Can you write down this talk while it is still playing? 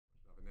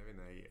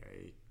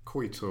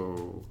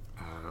coital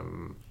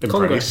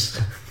Congress.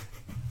 embrace.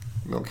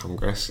 Not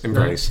Congress,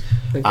 embrace.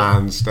 No. Okay.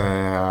 And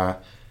there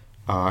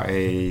are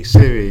a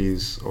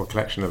series or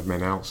collection of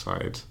men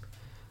outside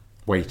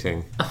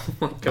waiting Oh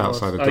my God.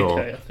 outside the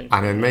door. Okay, I think.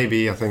 And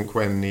then I think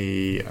when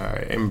the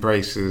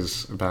embrace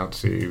is about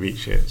to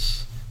reach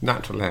its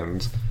natural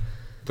end,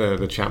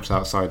 the chaps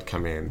outside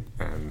come in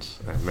and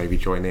maybe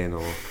join in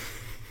or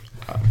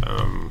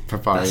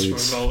provide. That's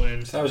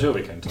revolting. So how was your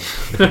weekend, Tom?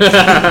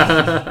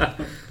 That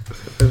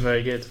was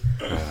very good.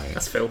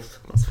 That's filth.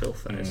 That's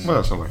filth. That is. Well,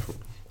 that's not my fault.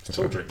 It's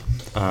tawdry.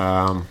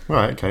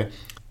 Right, okay.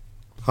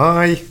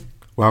 Hi,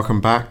 welcome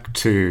back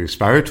to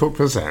Sparrow Talk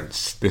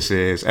Presents. This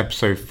is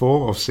episode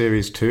 4 of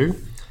series 2.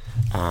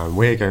 And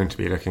we're going to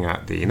be looking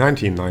at the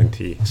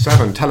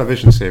 1997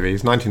 television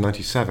series, from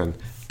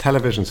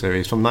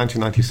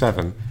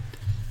 1997,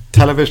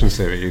 television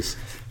series,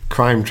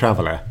 Crime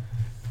Traveller.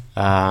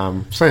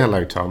 Say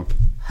hello, Tom.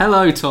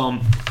 Hello,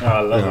 Tom.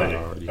 Oh, lovely.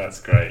 Oh, That's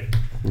great.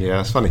 Yeah,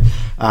 that's funny.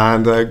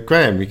 And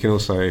Graham, you can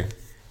also...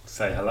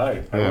 Say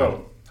hello. I Yeah.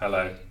 will.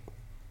 Hello.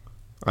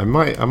 I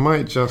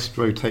might just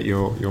rotate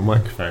your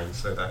microphone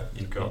so that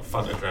you've got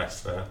front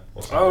address there.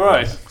 Oh,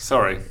 right.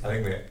 Sorry. I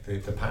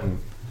think the pattern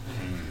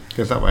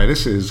goes that way.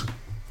 This is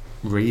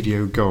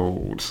Radio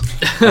Gold.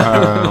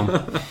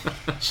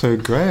 So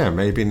Graham,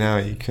 maybe now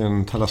you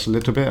can tell us a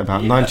little bit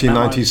about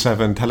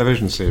 1997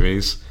 television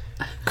series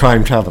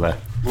Crime Traveller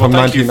from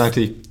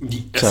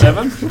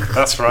 1997. 7?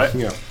 That's right.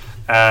 Yeah.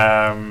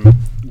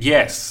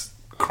 Yes,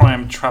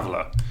 Crime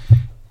Traveller.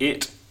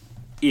 It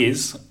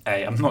is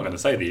I'm not going to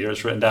say the year,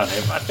 it's written down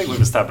here, but I think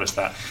we've established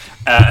that.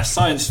 A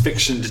science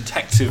fiction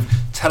detective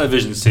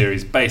television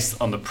series based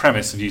on the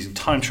premise of using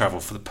time travel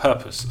for the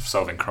purpose of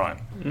solving crime.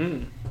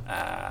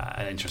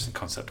 An interesting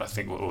concept, I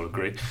think we'll all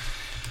agree.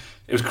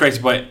 It was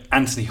created by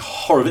Anthony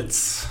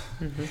Horowitz,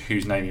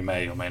 whose name you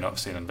may or may not have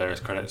seen on various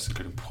credits,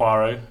 including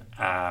Poirot,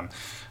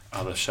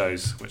 other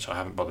shows which I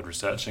haven't bothered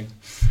researching.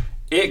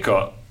 It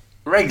got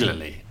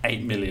regularly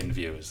 8 million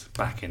viewers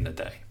back in the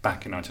day,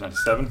 back in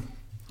 1997.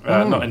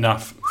 Not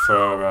enough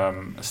for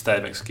a stay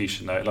of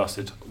execution, though. It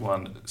lasted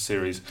one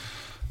series.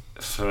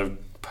 For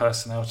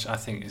personnel, I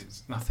think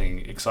it's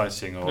nothing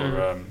exciting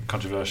or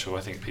controversial. I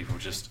think people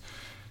just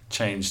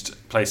changed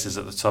places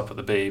at the top of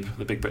the Beeb,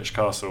 the Big British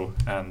Castle,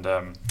 and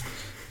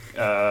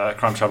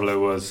Crime Traveller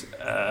was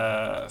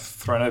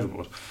thrown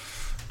overboard.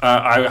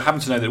 I happen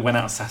to know that it went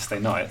out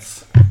Saturday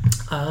nights.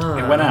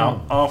 It went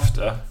out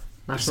after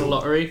National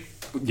Lottery.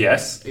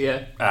 Yes.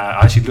 Yeah.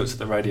 I actually looked at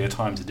the Radio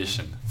Times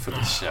edition for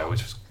this show,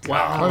 which was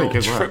Wow. Really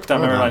good trip work.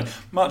 down memory Well lane,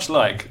 much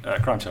like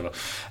Crime Traveller.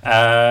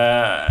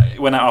 It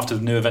went out after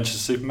the New Adventures of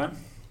Superman.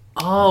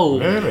 Oh,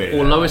 Really?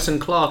 or Lois and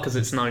Clark, as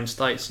it's known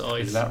stateside.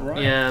 Is that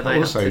right? Yeah, they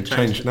Also had to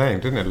changed change name,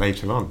 didn't it,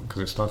 later on?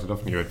 Because it started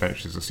off New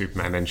Adventures of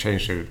Superman, then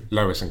changed to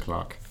Lois and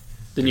Clark.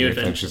 the New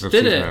Adventures of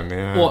Did Superman, it?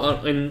 yeah.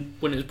 What when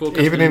it was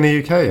broadcast? Even in the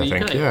UK, I the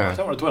think, UK? I yeah.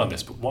 don't want to dwell on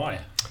this, but why?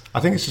 I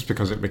think it's just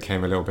because it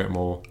became a little bit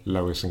more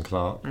Lois and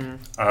Clark. Okay.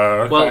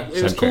 Well, it was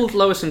Centric. called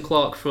Lois and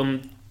Clark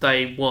from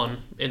day one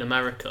in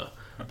America.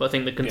 But I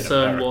think the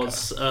concern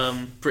was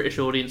British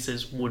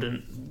audiences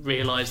wouldn't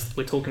realise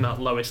we're talking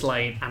about Lois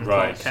Lane and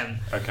Right. Clark Kent.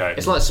 Okay.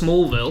 It's like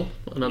Smallville,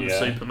 another Yeah.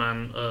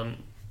 Superman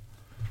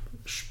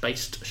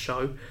based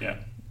show, Yeah.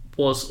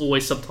 was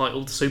always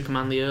subtitled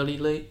Superman the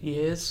Early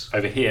Years.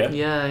 Over here.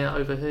 Yeah,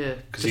 over here.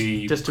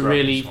 Just to grew up in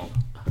really, small-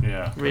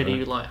 Yeah.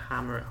 really like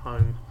hammer it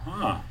home.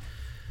 Ah.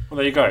 Well,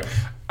 there you go.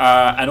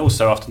 And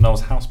also after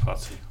Noel's house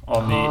party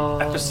on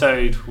the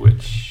episode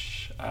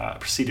which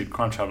preceded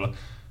Crime Traveller,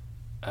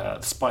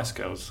 the Spice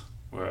Girls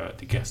were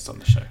the guests on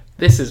the show.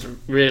 This is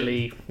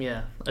really,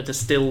 a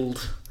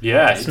distilled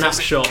Yeah, it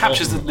snapshot. just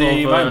captures of,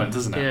 the of, moment,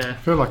 doesn't it? Yeah. I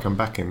feel like I'm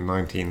back in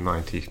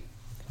 1990.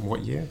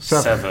 What year?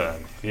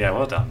 7. Yeah,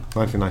 well done.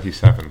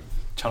 1997.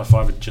 Channel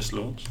 5 had just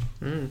launched.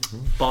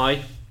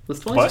 By the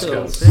Spice Spice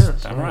Girls.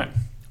 Girls. Yeah. Damn right.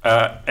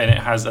 And it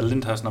has a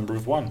Lyndhurst number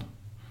of 1.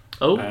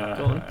 Oh,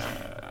 go on.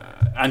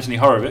 Anthony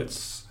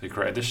Horowitz, who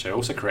created this show,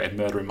 also created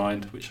Murder in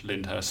Mind, which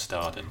Lyndhurst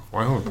starred in.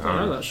 Well Oh,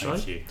 done. that's right.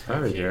 Thank you.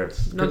 Very good.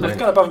 No, They've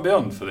gone above and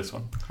beyond for this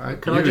one.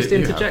 Can I just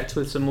interject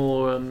with some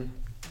more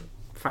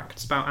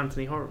facts about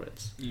Anthony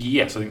Horowitz?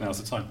 Yes, I think now's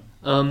the time.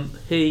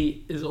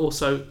 He has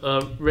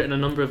also written a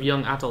number of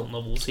young adult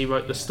novels. He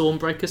wrote the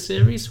Stormbreaker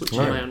series, which you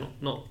Right.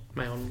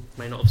 may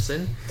not have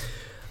seen.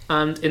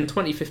 And in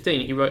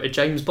 2015, he wrote a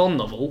James Bond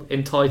novel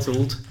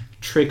entitled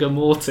Trigger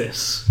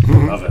Mortis.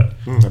 Love it.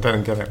 I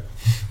don't get it.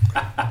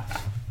 I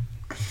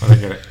don't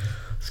get it.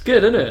 It's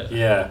good, isn't it?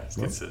 Yeah, it's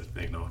good to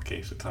ignore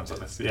Keith at times like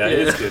this. Yeah,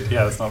 it is good.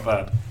 Yeah, that's not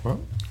bad. Well,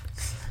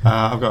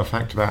 I've got a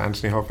fact about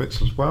Anthony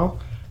Horowitz as well.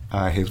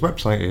 His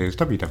website is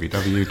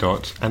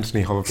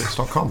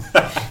www.anthonyhorowitz.com.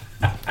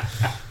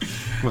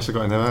 Must have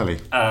got in there early.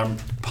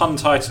 Pun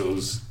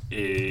titles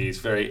is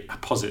very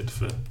apposite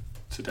for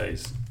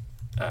today's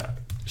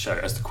show,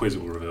 as the quiz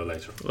will reveal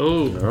later.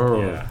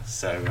 Oh, Yeah,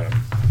 so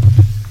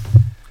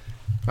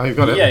Oh, you've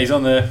got it? yeah, he's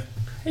on the.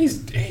 He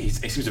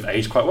seems to have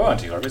aged quite well,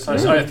 Anthony Horowitz. I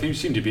think he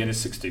seemed to be in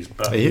his 60s,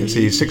 but He is.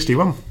 He's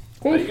 61.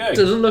 There you go.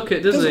 Doesn't look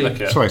it, does Doesn't he?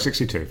 look it. Sorry,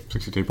 62.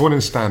 62. Born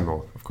in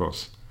Stanmore, of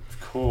course. Of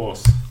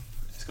course.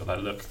 He's got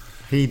that look.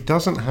 He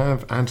doesn't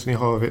have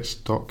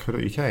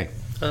anthonyhorowitz.co.uk.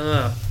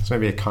 So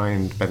maybe a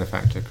kind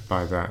benefactor could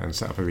buy that and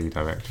set up a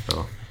redirect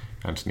for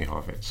Anthony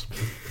Horowitz.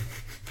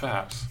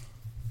 Perhaps.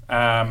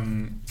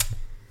 Tom.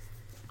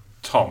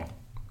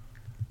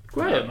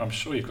 Graham. I'm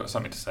sure you've got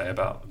something to say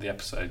about the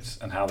episodes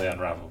and how they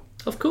unravel.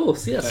 Of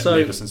course, yeah. Don't so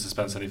leave us in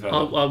suspense any further.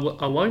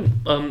 I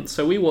won't.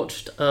 So we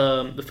watched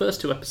the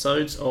first 2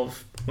 episodes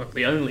of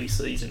the only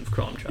season of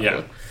Crime Traveller.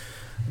 Yeah.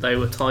 They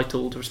were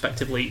titled,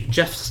 respectively,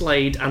 Jeff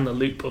Slade and the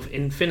Loop of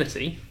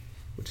Infinity,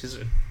 which is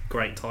a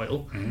great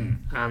title.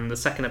 And the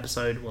second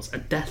episode was A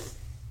Death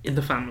in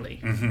the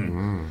Family.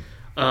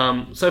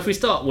 So if we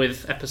start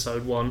with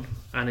episode 1,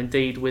 and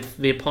indeed with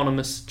the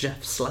eponymous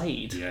Jeff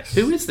Slade. Yes.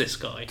 Who is this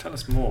guy? Tell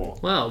us more.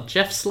 Well,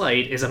 Jeff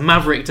Slade is a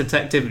maverick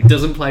detective who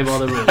doesn't play by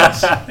the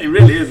rules. He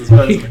really is,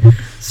 especially.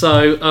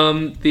 So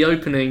the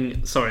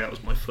opening... Sorry, that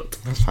was my foot.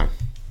 That's fine.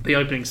 The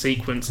opening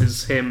sequence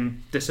is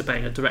him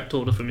disobeying a direct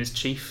order from his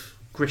chief,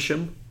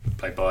 Grisham,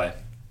 Played by...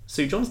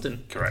 Sue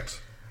Johnston,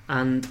 Correct.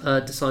 and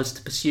decides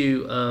to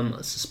pursue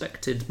a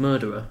suspected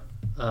murderer,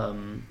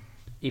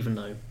 even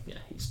though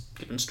he's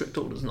given strict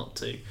orders not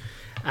to.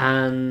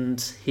 And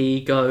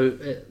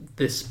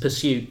this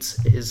pursuit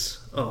is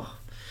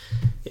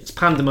it's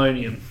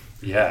pandemonium.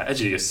 Yeah,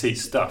 edge of your seat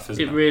stuff,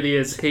 isn't it? It really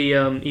is.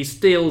 He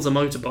steals a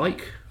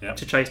motorbike Yep.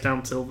 to chase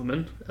down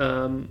Silverman.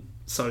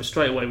 So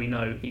straight away we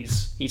know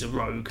he's a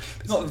rogue.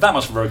 He's not that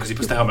much of a rogue because he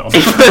puts the helmet on.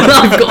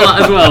 I've got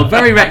that as well.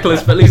 Very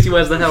reckless, but at least he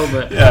wears the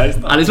helmet. Yeah, it's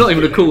not, And it's not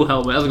even a cool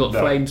helmet. It hasn't got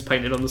flames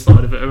painted on the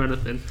side of it or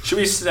anything. Should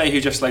we say who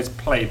Jeff Slade's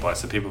played by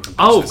so people can...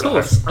 Oh, of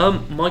course.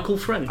 Michael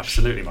French.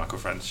 Absolutely, Michael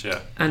French,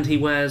 yeah. And he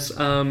wears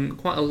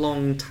quite a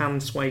long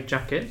tan suede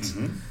jacket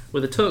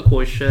with a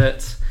turquoise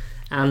shirt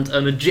and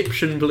an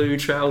Egyptian blue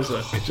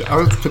trouser. I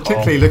was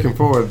particularly looking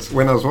forward,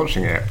 when I was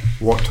watching it,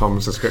 what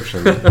Tom's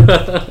description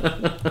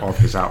of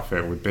his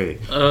outfit would be.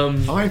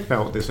 I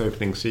felt this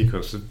opening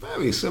sequence was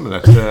very similar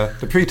to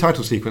the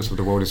pre-title sequence of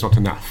The World Is Not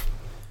Enough.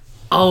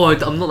 Oh,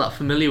 I'm not that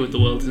familiar with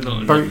The World Is Not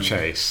Enough. Boat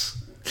chase.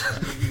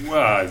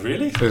 Wow,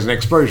 really? There's an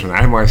explosion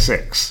at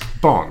MI6.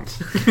 Bond.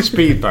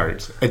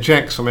 Speedboat.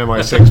 Ejects from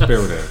MI6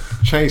 building.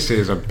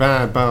 Chases a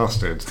bad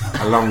bastard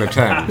along the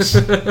Thames.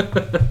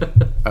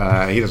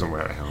 He doesn't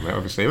wear a helmet,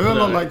 obviously. But a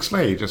lot like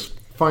Slade. Just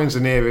finds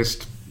the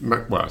nearest...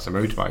 it's a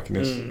motorbike in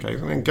this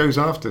case. And then goes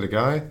after the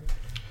guy.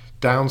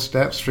 Down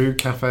steps, through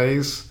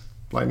cafes.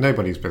 Like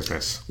nobody's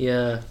business.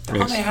 Yeah.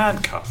 Aren't they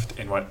handcuffed?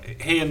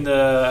 He and the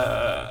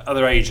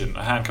other agent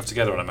are handcuffed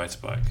together on a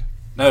motorbike.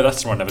 No,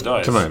 that's Tomorrow Never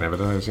Dies. Tomorrow Never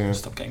Dies, yeah.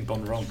 Stop getting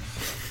Bond wrong.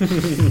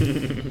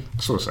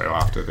 It's also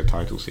after the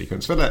title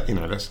sequence, but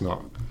let's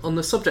not... On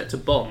the subject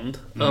of Bond,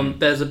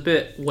 there's a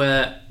bit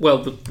where,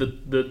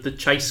 the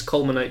chase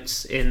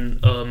culminates in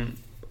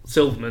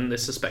Silverman,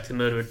 this suspected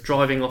murderer,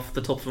 driving off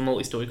the top of a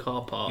multi-storey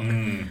car park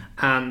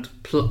and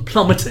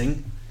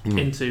plummeting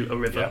into a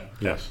river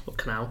or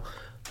canal.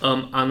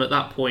 And at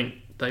that point,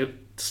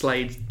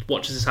 Slade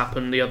watches this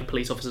happen. The other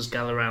police officers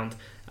gather around,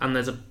 and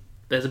there's a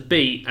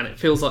beat, and it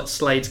feels like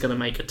Slade's going to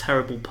make a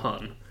terrible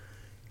pun.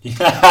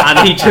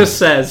 And he just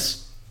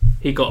says,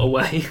 he got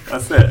away.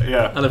 That's it,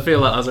 yeah. And I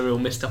feel like that was a real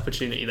missed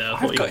opportunity there.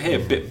 I've got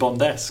here a bit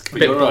Bond-esque. But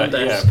bit you're right,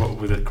 Bond-esque. yeah, but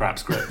with a crap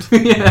script.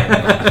 He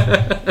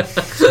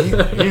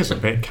is a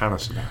bit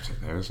callous about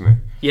it, though, isn't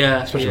he?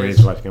 Yeah, especially when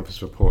he's writing up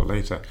his report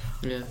later.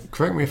 Yeah.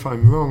 Correct me if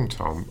I'm wrong,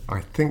 Tom.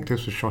 I think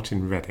this was shot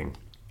in Reading.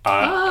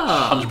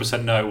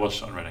 100% no, it was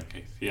shot in Reading,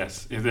 Keith.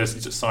 Yes,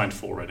 it's just signed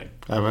for Reading.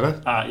 Oh, really?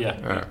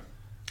 Yeah.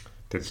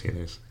 Did see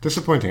this.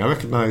 Disappointing. I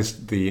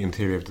recognised the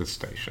interior of the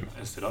station.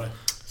 As did I.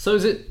 So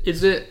is it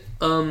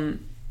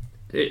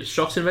it's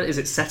shot in Reading? Is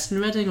it set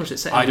in Reading or is it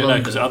set in London? I don't know,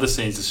 because other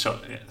scenes are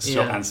shot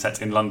and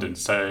set in London.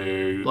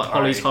 So like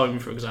Holly's Home,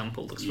 for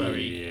example, looks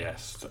very...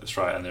 Yes, that's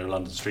right. And there are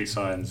London street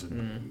signs.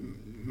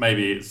 And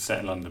maybe it's set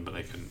in London, but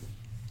they couldn't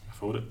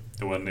afford it.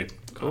 There weren't the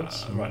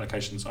right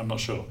locations. I'm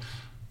not sure.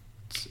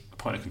 It's a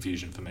point of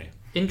confusion for me.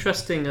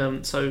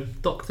 Interesting. So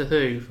Doctor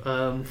Who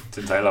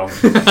didn't take long.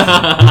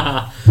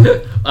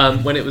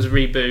 When it was a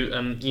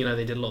reboot,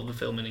 they did a lot of the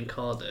filming in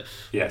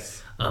Cardiff.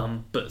 Yes.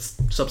 But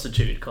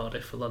substituted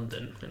Cardiff for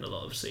London in a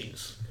lot of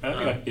scenes.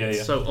 Okay.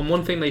 Yeah. So,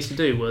 one thing they used to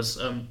do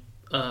was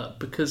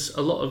because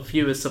a lot of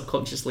viewers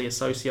subconsciously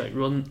associate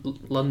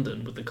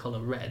London with the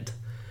colour red.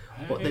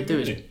 What they do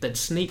is they'd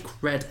sneak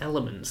red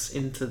elements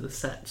into the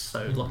sets,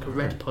 so like a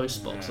red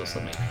postbox or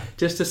something,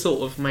 just to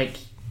sort of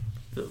make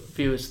the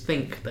viewers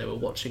think they were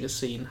watching a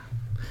scene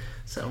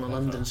set on a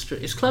London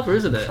street. It's clever,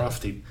 isn't it?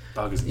 Crafty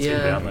buggers in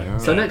TV, aren't they? Yeah.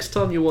 So next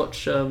time you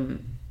watch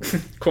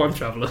Crime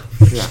Traveller,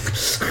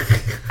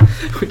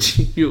 which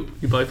you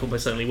both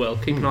almost certainly will,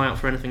 keep an eye out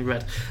for anything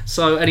red.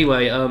 So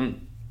anyway,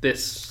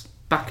 this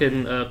back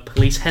in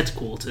police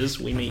headquarters,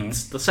 we meet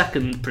the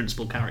second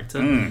principal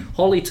character,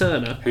 Holly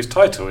Turner, whose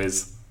title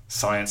is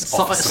Science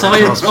Officer.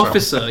 Science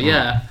Officer,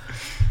 yeah.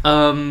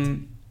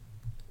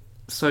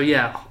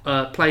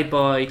 Played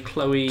by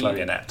Chloe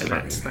Annette.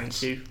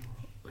 Thank you,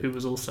 who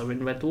was also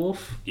in Red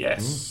Dwarf.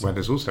 Yes. Where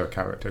there's also a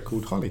character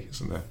called Holly,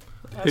 isn't there?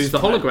 Who's the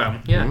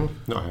hologram? Yeah.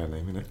 Not her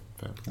name in it,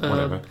 but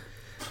whatever.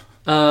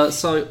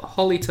 So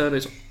Holly Turner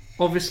is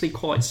obviously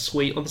quite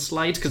sweet on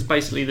Slade because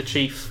basically the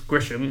Chief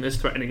Grisham is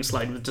threatening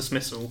Slade with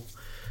dismissal.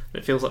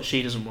 It feels like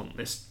she doesn't want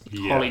this.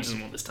 Yeah. Holly doesn't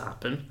want this to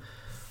happen.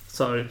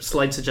 So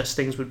Slade suggests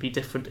things would be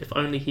different if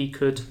only he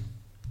could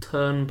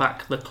turn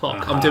back the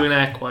clock. I'm doing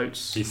air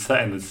quotes. He's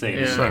setting the scene.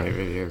 Yeah. Certainly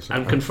really is.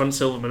 And confront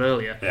Silverman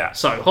earlier. Yeah.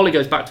 So Holly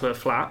goes back to her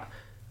flat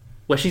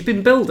where she's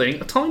been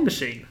building a time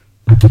machine.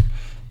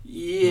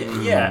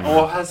 Yeah.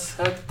 Or has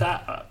her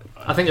dad...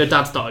 I think her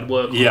dad started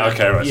work. Yeah,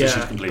 okay, right. So Yeah,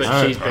 she's completely...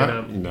 but she's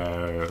been,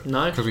 no.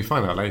 No? Because we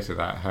find out later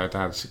that her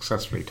dad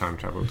successfully time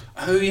travelled.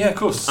 Oh, yeah, of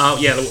course. Oh,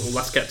 yeah, well,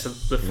 let's get to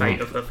the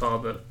fate of her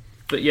father.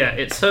 But yeah,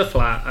 it's her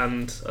flat,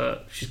 and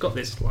she's got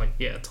this,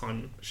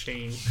 time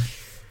machine.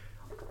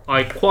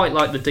 I quite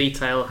like the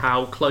detail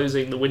how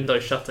closing the window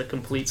shutter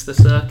completes the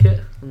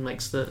circuit and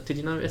makes the... Did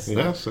you notice that?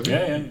 Yes.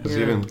 Yeah. There's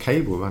even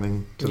cable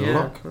running to the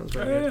lock. That was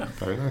very good.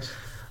 Very nice.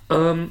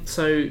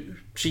 So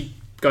she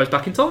goes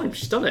back in time.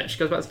 She's done it. She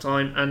goes back to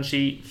time and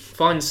she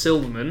finds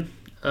Silverman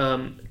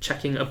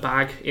checking a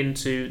bag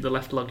into the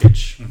left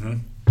luggage. Mm-hmm.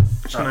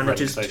 She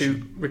manages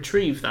to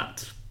retrieve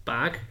that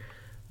bag,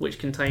 which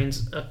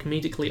contains a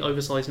comedically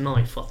oversized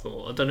knife. I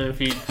thought. I don't know if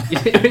you.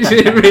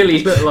 It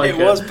really looked like it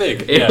was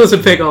big. It was a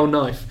big old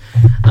knife.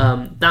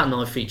 That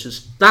knife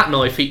features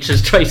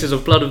traces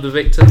of blood of the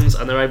victims,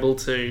 and they're able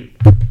to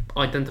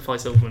identify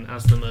Silverman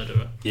as the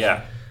murderer.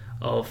 Yeah.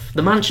 Of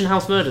the Mansion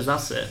House murders,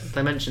 that's it.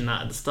 They mentioned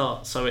that at the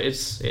start, so it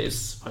is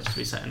supposed to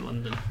be set in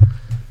London.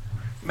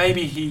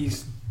 Maybe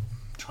he's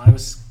trying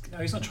to... No,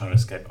 he's not trying to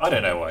escape. I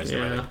don't know why he's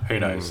doing it. Who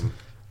knows?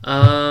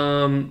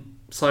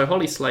 So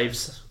Holly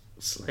saves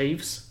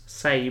Slade's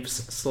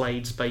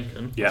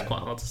bacon. Yeah. It's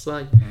quite hard to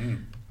say.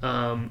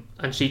 And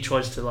she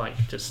tries to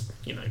just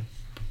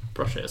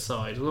brush it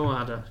aside. Oh, I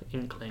had an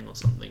inkling or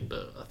something,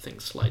 but I think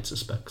Slade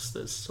suspects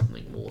there's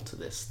something more to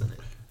this than it.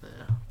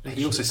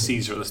 He also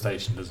sees her at the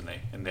station, doesn't he?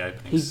 In the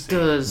opening He scene.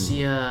 does,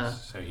 yeah.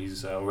 So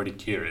he's already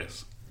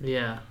curious.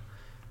 Yeah.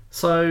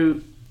 So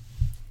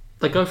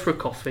they go for a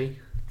coffee,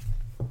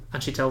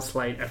 and she tells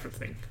Slade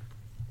everything.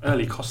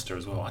 Early Costa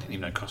as well. I didn't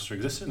even know Costa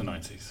existed in the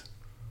 90s.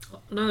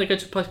 No, they go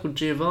to a place called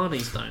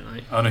Giovanni's, don't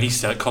they? Oh no, he's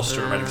still at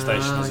Costa at Reading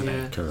Station, isn't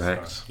yeah. he?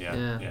 Correct. So,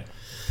 yeah.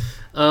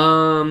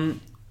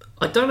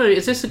 I don't know.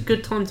 Is this a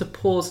good time to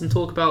pause and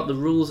talk about the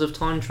rules of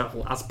time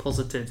travel as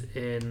posited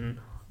in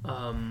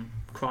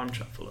Crime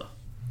Traveller?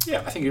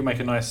 Yeah, I think it would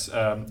make a nice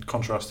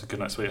contrast to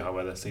Goodnight Sweetheart,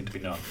 where there seem to be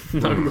none.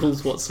 No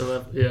rules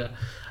whatsoever. Yeah.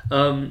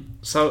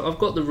 So I've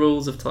got the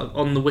rules of time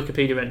on the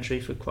Wikipedia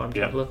entry for Crime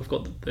Traveller. I've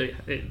got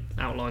it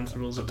outlines the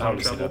rules of time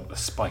Apparently travel. seen a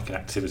spike in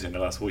activity in the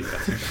last week, I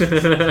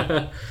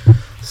think.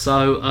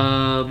 So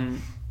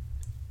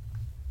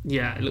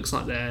it looks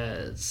like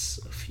there's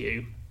a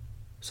few.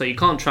 So you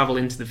can't travel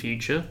into the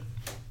future.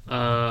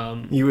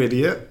 You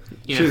idiot.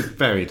 Yeah. She's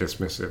very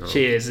dismissive of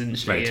She is, isn't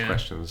she? Slade's Yeah.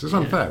 questions. It's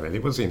unfair, really.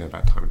 What does he know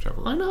about time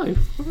travel? I know.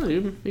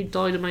 He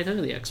died and made her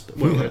the expert.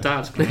 Well, her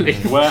dad, clearly.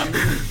 Well,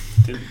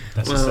 didn't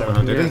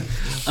necessarily. Did he?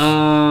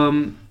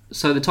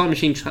 So the time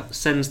machine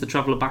sends the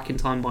traveller back in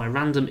time by a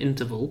random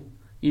interval.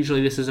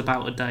 Usually this is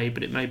about a day,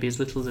 but it may be as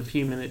little as a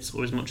few minutes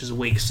or as much as a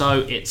week.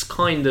 So it's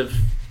kind of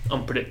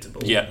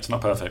unpredictable. Yeah, it's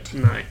not perfect.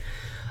 No.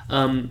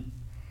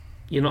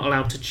 You're not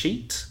allowed to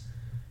cheat.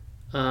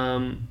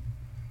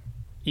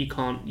 You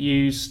can't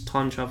use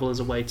time travel as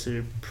a way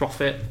to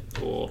profit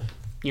or,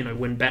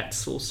 win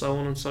bets or so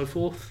on and so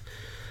forth.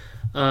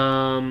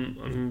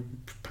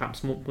 And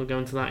perhaps we'll go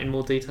into that in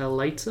more detail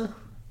later.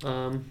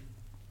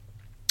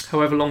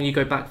 However long you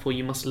go back for,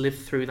 you must live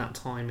through that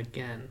time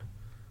again.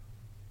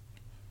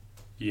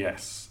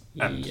 Yes,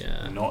 and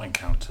Yeah. not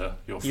encounter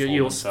your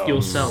former self.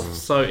 Yourself.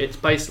 So it's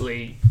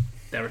basically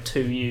there are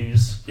two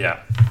yous.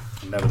 Yeah,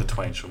 never the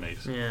twain shall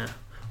meet. Yeah.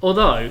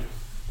 Although,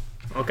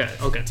 I'll get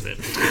to it.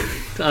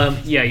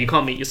 You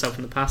can't meet yourself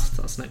in the past.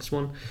 That's the next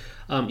one.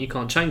 You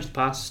can't change the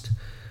past.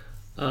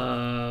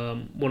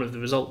 One of the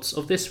results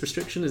of this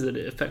restriction is that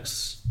the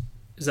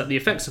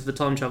effects of the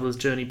time traveller's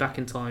journey back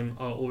in time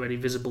are already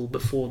visible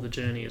before the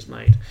journey is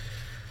made.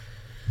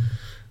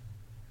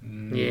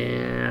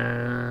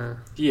 Yeah.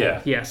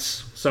 Yeah.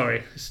 Yes.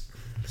 Sorry.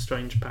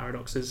 Strange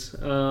paradoxes.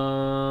 You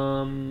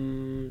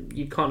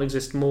can't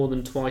exist more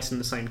than twice in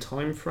the same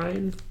time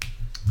frame.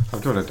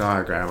 I've drawn a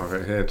diagram of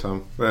it here,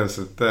 Tom. There's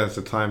a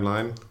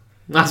timeline.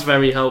 That's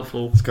very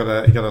helpful. You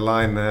got a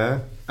line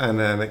there, and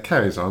then it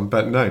carries on.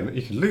 But no,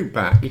 you can loop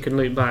back You can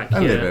loop back.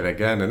 and Yeah. live it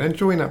again, and then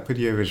join up with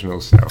your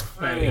original self.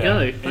 There we go.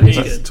 It That's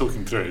needs good.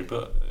 talking through,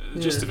 but the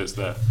gist of it's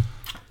there.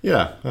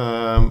 Yeah,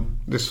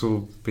 this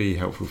will be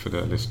helpful for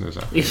the listeners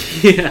out there.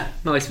 Yeah,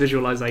 nice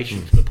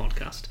visualization for the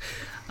podcast.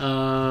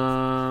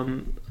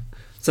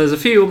 So there's a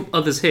few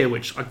others here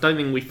which I don't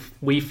think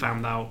we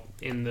found out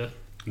in the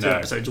two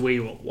episodes we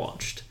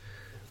watched.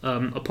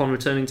 Upon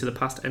returning to the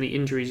past, any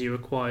injuries you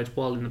acquired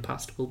while in the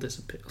past will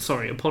disappear.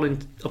 Sorry, upon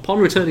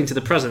returning to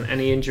the present,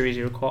 any injuries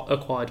you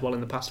acquired while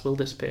in the past will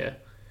disappear.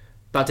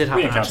 That did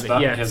happen, We encountered actually.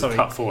 that. Yeah, He has sorry. a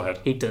cut forehead.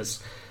 He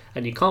does.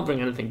 And you can't bring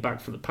anything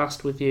back from the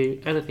past with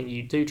you. Anything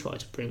you do try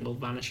to bring will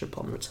vanish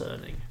upon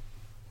returning.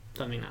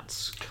 Don't think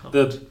that's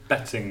covered. The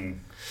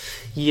betting...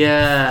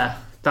 Yeah,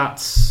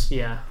 That's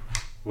yeah.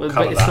 We'll But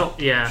cover it's that not.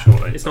 Yeah,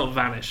 shortly. it's not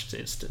vanished.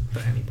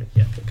 But anyway,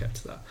 yeah, we'll get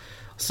to that.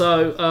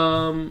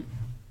 So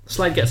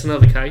Slade gets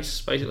another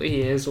case. Basically,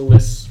 he hears all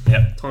this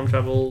Yep. time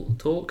travel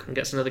talk and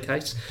gets another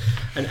case.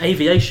 An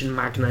aviation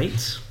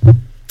magnate.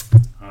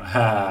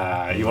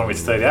 You want me to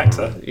say the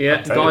actor? Yeah,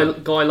 I'll tell you.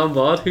 Guy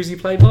Lombard. Who's he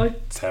played by?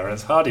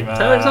 Terence Hardyman.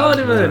 Terence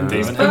Hardyman.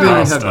 Demon He's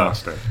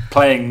Headmaster.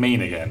 Playing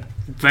mean again.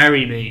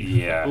 Very neat.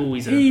 Yeah. Ooh,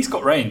 he's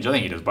got range. I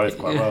think he does both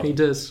quite Yeah, well. he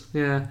does.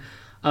 Yeah.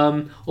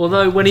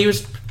 Although when he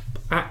was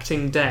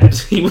acting dead,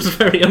 he was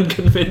very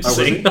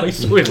unconvincing. Oh, I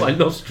saw his like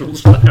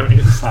nostrils flaring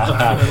and stuff.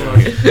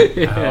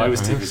 I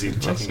was too busy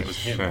checking it was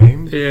him.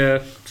 Shame.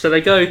 Yeah. So they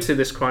go to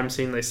this crime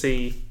scene. They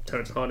see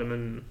Terence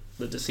Hardyman,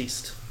 the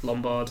deceased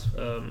Lombard,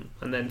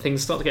 and then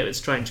things start to get a bit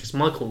strange because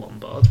Michael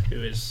Lombard,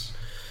 who is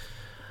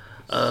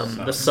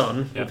the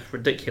son Yeah. with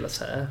ridiculous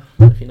hair,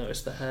 if you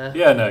notice the hair.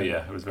 Yeah, no,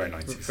 yeah, it was very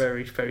 90s.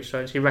 Very, very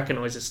strange. He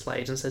recognises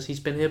Slade and says he's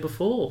been here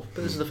before,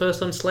 but this is the first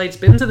time Slade's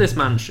been to this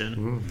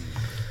mansion.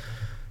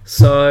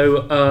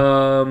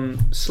 So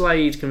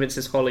Slade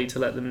convinces Holly to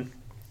let them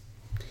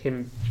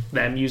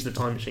use the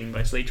time machine,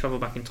 basically travel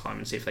back in time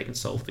and see if they can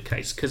solve the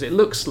case, because it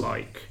looks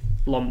like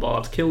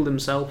Lombard killed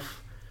himself.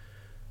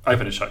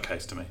 Open and shut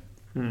case to me.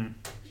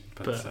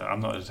 But-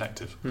 I'm not a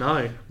detective.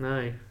 No.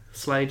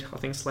 Slade, I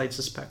think Slade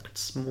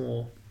suspects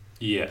more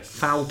Yes.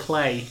 foul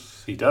play.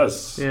 He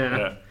does.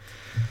 Yeah.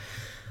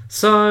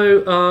 So,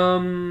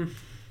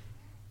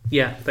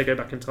 they go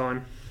back in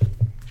time.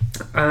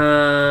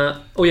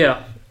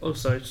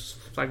 Also, just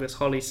flag this.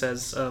 Holly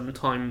says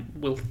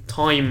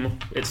time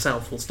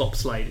itself will stop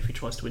Slade if he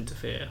tries to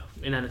interfere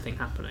in anything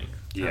happening.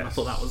 And I Yes.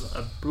 thought that was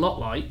a lot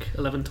like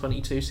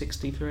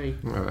 11/22/63,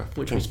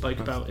 which we spoke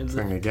about in the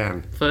Thing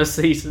again. first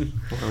season.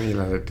 Why don't you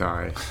let it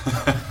die?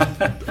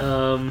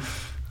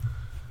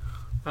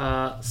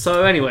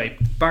 So anyway,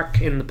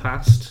 back in the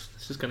past.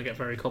 This is going to get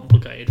very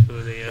complicated for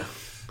the.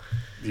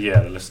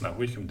 Yeah, the listener.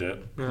 We can do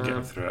it. We can get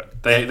them through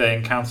it. They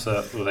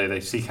encounter, or they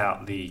seek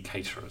out the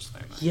caterers,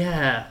 don't they?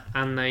 Yeah,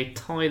 and they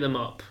tie them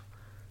up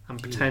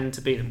and pretend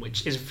to be them,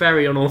 which is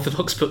very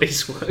unorthodox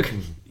police work.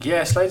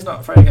 Yeah, Slade's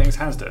not afraid of getting his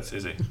hands dirty,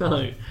 is he?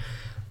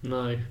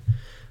 No.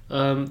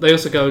 They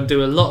also go and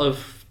do a lot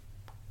of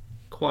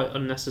quite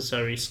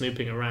unnecessary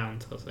snooping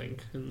around, I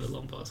think, in the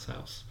Lombard's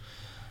house.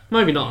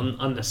 Maybe not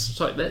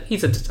unnecessary.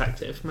 He's a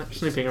detective.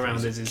 Snooping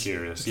around is his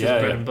curious. his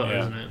bread and butter,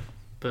 isn't it?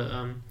 But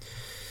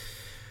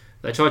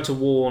they tried to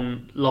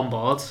warn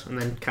Lombard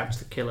and then catch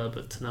the killer,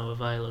 but to no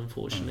avail,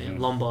 unfortunately. And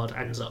Lombard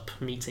ends up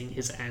meeting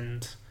his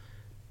end.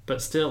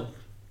 But still,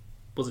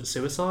 was it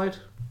suicide?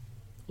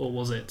 Or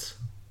was it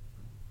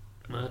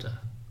murder?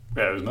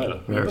 Yeah, it was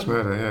murder. Yeah, it's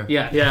murder,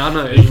 yeah. Yeah, I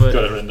know. It was You've got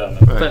murder. it written down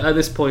there. But at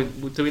this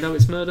point, do we know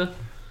it's murder?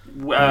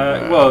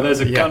 Well,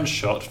 there's a Yeah.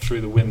 gunshot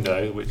through the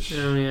window, which...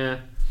 Oh, yeah.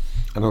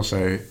 And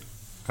also,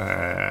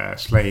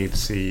 Slade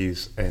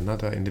sees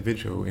another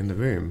individual in the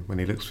room when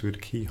he looks through the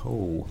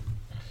keyhole.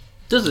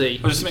 Does he?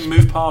 Or just something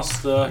move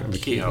past the The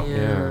keyhole.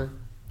 Yeah.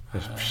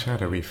 A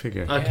shadowy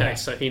figure. Okay, Yeah.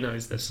 so he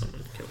knows there's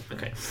someone killed.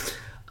 Okay.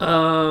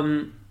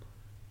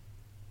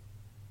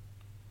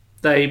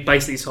 They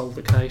basically solve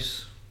the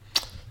case.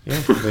 Yeah,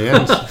 the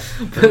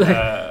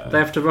end. They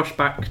have to rush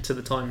back to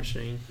the time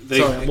machine.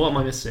 Sorry, what am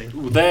I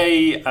missing?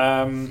 They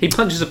He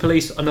punches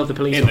another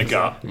police in the officer.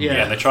 gut. Yeah.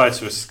 And they try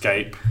to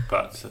escape,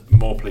 but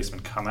more policemen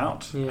come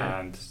out Yeah.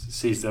 and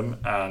seize them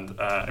and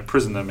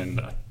imprison them in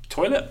the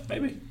toilet,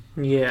 maybe?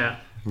 Yeah.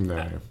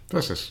 No,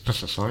 just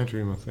a side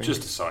room, I think.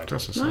 Just a side.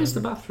 Just a No, side it's the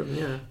room. bathroom,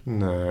 yeah.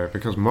 No,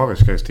 because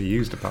Morris goes to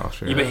use the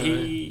bathroom. Yeah, but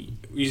he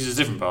uses a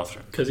different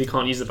bathroom. Because he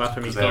can't use the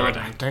bathroom he's Because they're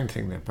guarding. I don't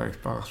think they're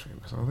both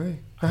bathrooms, are they?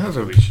 It has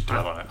a We should do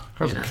that on it.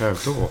 a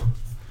curved door.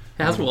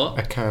 It has what?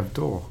 A curved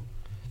door.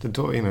 The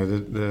door,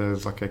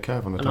 there's like a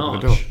curve on the An top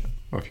of the door. arch.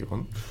 Well, if you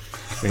want.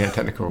 We get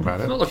technical about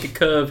It's it. not like a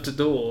curved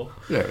door.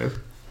 Yeah, it is.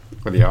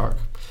 With the arc.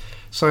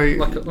 So,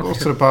 Like a- what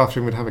sort of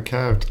bathroom would have a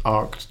curved,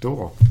 arced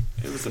door?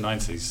 It was the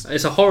 90s.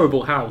 It's a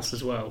horrible house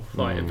as well.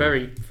 Like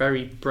very,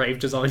 very brave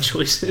design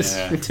choices,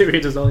 Yeah. interior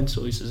design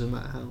choices in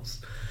that house.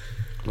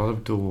 A lot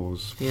of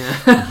doors. Yeah.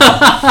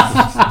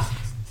 A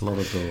lot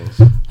of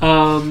doors.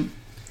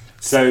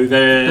 So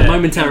They're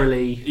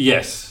momentarily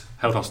Yes,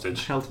 held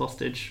hostage. held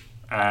hostage.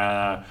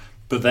 But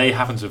they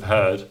happen to have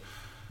heard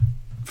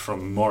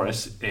from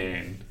Morris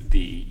in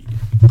the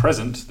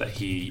present that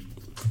he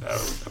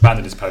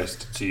abandoned his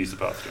post to use the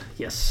bathroom.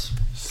 Yes.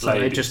 So they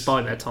Slade just is-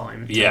 buy their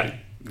time. to Yeah,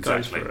 go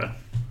exactly.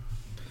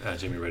 for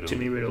Jimmy Riddle.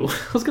 Jimmy Riddle. I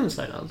was going to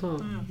say that as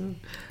well.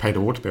 Pay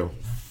the water bill.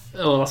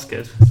 Oh, that's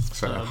good.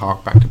 So Um,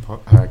 hark back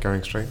to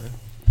going straight there.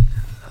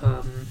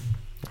 Um,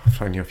 I'll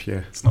phone you off your.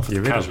 It's not for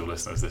your the riddle. casual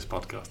listeners, this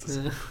podcast. Is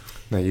it? yeah.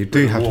 No, you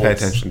do have to pay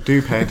Rewards. attention.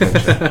 Do pay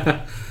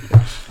attention.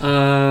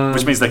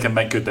 Which means they can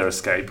make good their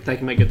escape. They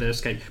can make good their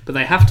escape, but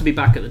they have to be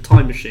back at the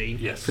time machine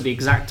Yes. for the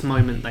exact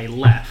moment they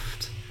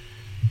left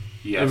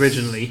Yes.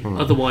 originally.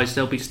 Otherwise,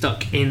 they'll be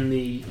stuck in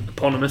the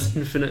eponymous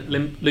infinite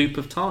loop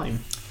of time.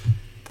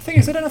 The thing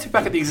is, they don't have to be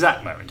back at the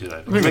exact moment, do they?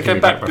 think They they go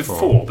can back go before.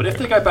 before. But if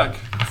they go back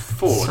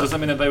before, does that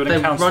mean that they would They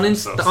encounter run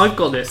into. themselves? I've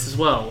got this as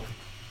well.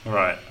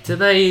 Right. Do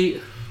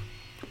they?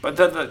 But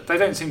they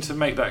don't seem to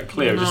make that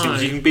clear. It just No.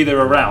 seems you can be there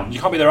around. You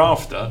can't be there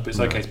after, but it's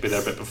okay to be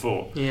there a bit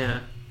before. Yeah.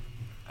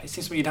 It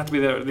seems to me you'd have to be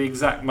there at the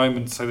exact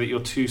moment so that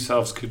your two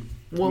selves could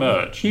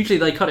merge. Usually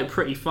they cut it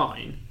pretty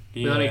fine.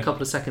 With only a Yeah.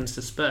 couple of seconds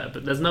to spare,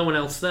 but there's no one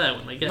else there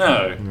when they get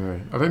No. there.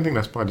 No, I don't think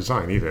that's by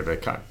design either. They're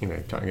cutting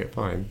it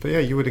fine. But yeah,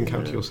 you would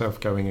encounter yourself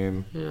going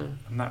in. Yeah.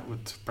 And that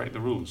would break the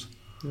rules.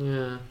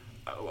 Yeah.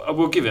 I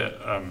will give it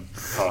a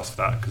pass for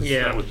that, because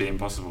Yeah. that would be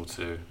impossible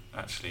to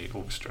actually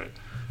orchestrate.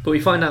 But we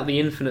find out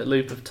the infinite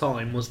loop of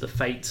time was the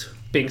fate.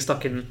 Being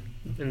stuck in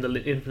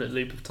the infinite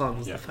loop of time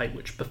was Yeah. the fate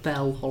which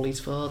befell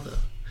Holly's father,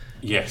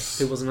 Yes.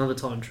 who was another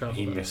time traveller.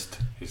 He missed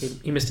his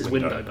He missed his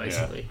window, yeah.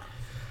 basically.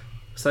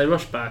 So they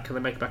rush back and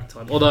they make it back in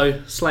time.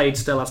 Although Slade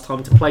still has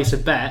time to place a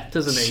bet,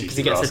 doesn't he? Because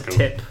he gets Rascal. a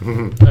tip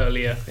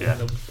earlier Yeah.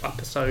 in the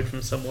episode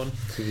from someone.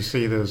 Did you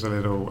see there's a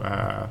little,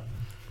 I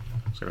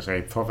was going to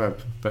say proverb,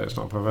 but it's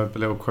not a proverb, a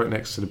little quote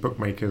next to the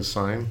bookmaker's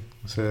sign.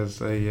 It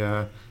says,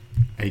 a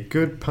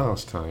good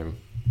pastime,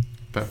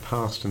 but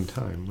past in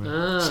time.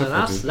 That's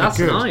A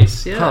good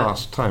nice, yeah.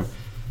 Past time.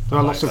 There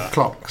are I lots like of that.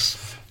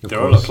 clocks. There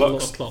are a lot of A lot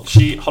clocks. of clocks.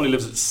 Holly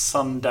lives at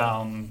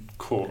Sundown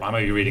Court. I know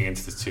you're reading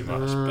into this too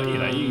much,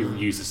 but you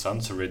use the sun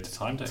to read the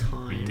time, don't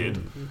you? You did.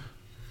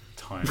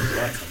 Time. Right.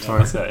 Yeah,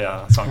 that's it.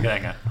 Yeah, that's what I'm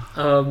getting at.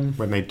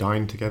 When they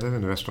dine together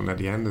in the restaurant at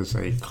the end, there's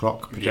a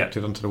clock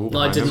projected onto the wall.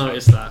 I behind did them,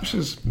 notice that. which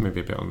is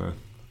maybe a bit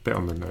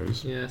on the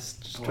nose. Yes,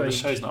 Well, the strange.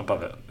 show's not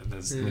above it.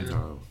 There's, Yeah.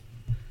 No.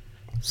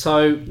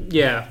 So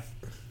yeah,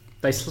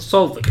 they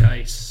solve the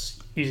case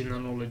using the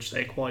knowledge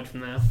they acquired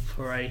from their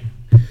foray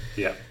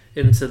Yeah.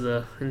 into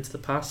the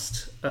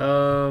past.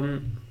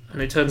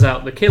 And it turns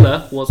out the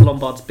killer was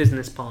Lombard's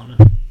business partner,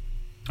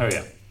 Oh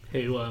yeah.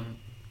 who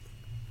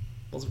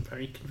wasn't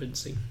very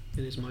convincing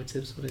in his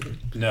motives. I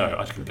think. No,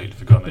 I'd completely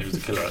forgotten that he was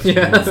a killer. Actually.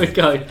 Yeah, there we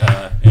go.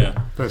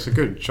 Yeah. But it's a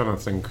good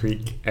Jonathan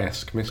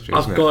Creek-esque mystery,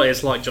 isn't I've it? got it.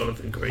 It's like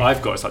Jonathan Creek.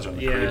 I've got such on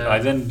the Creek. Yeah. I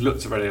then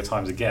looked at Radio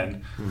Times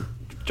again.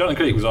 Jonathan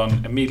Creek was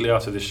on immediately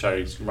after this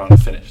show's run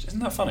finished. Isn't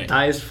that funny?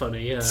 That is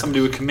funny. Yeah.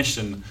 Somebody would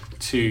commission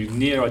two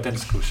near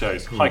identical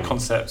shows, high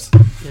concept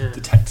Yeah.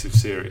 detective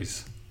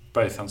series,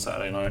 both on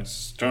Saturday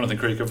nights. Jonathan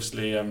Creek,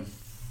 obviously,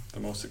 the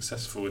more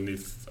successful in the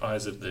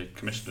eyes of the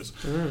commissioners.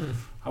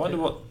 I wonder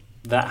what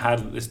that had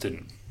that this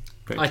didn't.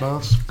 Bit I-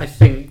 class. I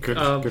think Good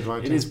It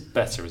writing. is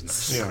better, isn't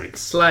it? Yeah. Creek?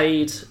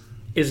 Slade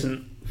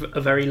isn't a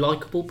very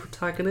likable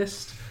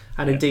protagonist,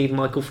 and Yeah. indeed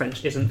Michael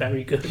French isn't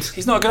very good.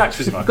 He's not a good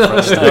actor, is he, Michael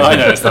French? No, I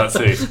noticed that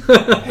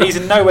too. He's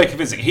in no way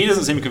convincing. He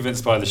doesn't seem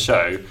convinced by the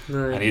show,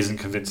 No. and he isn't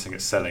convincing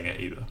at selling it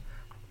either.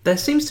 There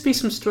seems to be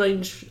some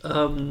strange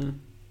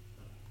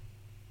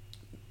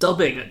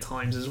dubbing at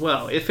times as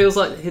well. It feels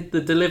like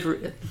the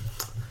delivery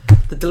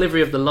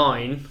of the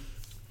line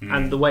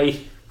and the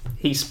way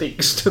he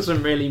speaks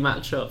doesn't really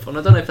match up. And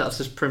I don't know if that's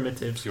just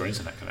primitive. It's your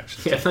internet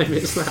connection. Yeah, maybe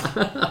it's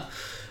that.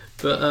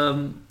 But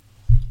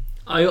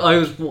I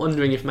was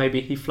wondering if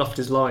maybe he fluffed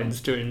his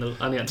lines during the,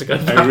 and he had to go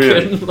back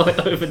really? and like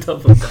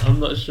overdub them. But I'm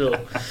not sure.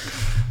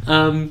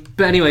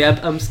 But anyway,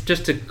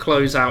 just to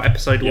close out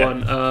episode Yeah.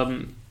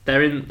 1,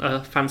 they're in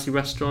a fancy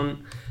restaurant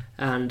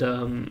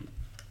and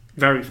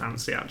very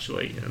fancy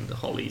actually. And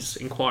Holly's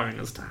inquiring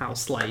as to how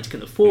Slade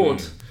can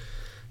afford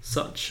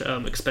such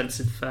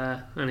expensive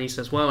fare, and he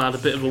says, "Well, I had a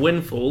bit of a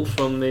windfall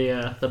from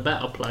the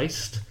better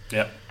placed."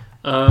 Yeah.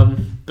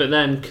 But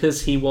then,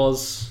 because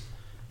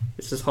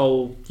it's this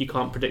whole you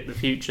can't predict the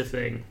future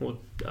thing,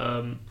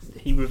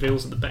 he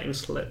reveals that the betting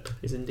slip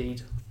is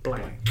indeed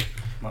blank.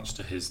 Much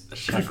to his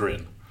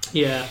chagrin.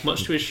 Yeah,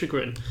 much to his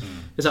chagrin.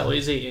 Is that what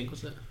he's eating,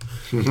 was it?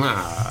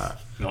 Nah.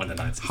 Not in the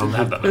 90s. Didn't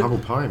have that. Humble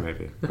pie,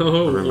 maybe.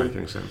 Oh. That won't make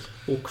any sense.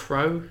 Or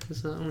crow?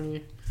 Is that when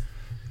you...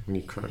 When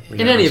you cry.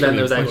 In any event,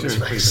 there was egg on his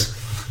face.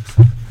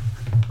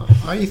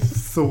 I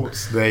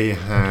thought they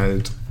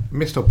had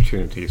missed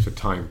opportunities for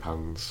time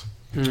puns.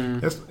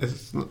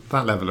 It's not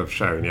that level of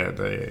show, and yet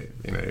they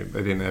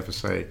didn't ever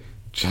say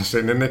just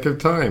in the nick of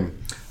time.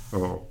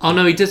 Or Oh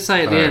no, he did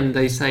say at the end.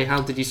 They say,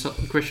 "How did you?"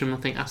 Grisham, I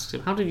think, asks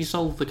him, "How did you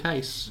solve the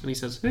case?" And he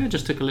says, "It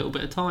just took a little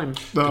bit of time."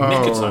 The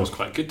nick of time's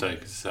quite good though,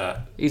 because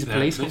He's a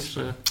police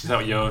officer. Is that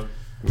what you're?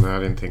 No, I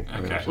didn't think.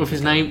 Okay. Well,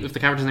 if the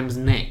character's name was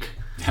Nick.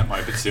 That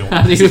might be too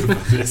How do you-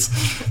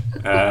 this.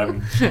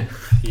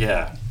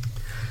 Yeah.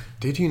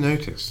 Did you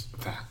notice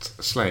that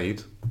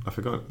Slade? I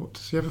forgot. What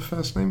does he have a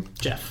first name?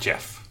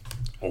 Jeff.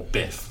 Or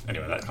Biff.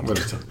 Anyway, that comes Well,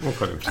 later. we'll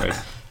call him Slade.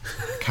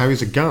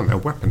 Carries a gun, a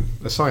weapon,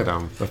 a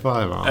sidearm, a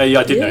firearm. Yeah,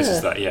 I did Yeah. notice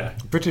that. Yeah.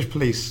 British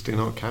police do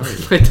not carry.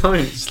 I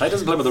don't. Slade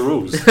doesn't play by the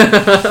rules.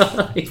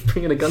 He's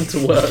bringing a gun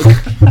to work.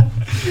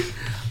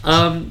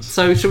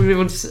 So should we move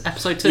on to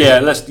episode 2?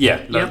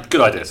 Yeah.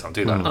 Good idea, Sam.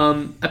 Do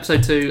that.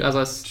 Episode 2, as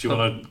I Do you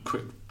want a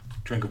quick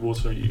drink of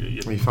water? Well,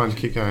 you find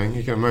keep going.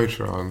 You get a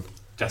motor on.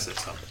 That's it,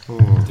 Sam.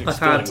 Doing I've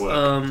had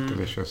sterling work.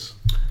 Delicious.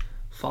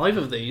 5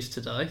 of these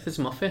today. This is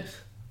my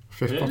 5th.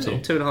 Fifth Really? bottle.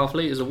 2.5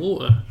 litres of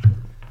water.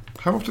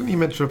 How often are you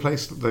meant to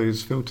replace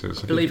those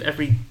filters? I believe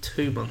every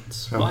 2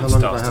 months. How Mine long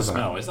have I starts to had that?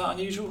 smell. Is that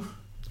unusual?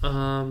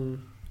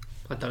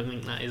 I don't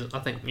think that is. I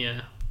think,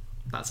 yeah.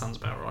 That sounds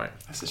about right.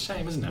 That's a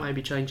shame, isn't it?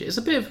 Maybe change it. It's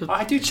a bit of a...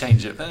 I do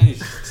change it, then it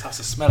starts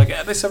to smell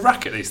again. It's a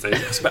racket these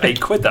days. It's about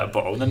 £8 that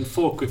bottle, and then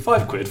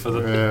 £5 for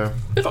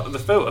the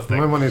filter thing.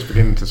 My money's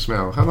beginning to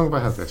smell. How long have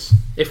I had this?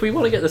 If we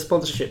want to get the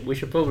sponsorship, we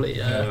should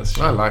probably...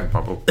 I like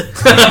bubble.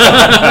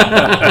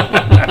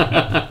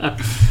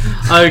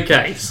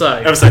 Okay, so...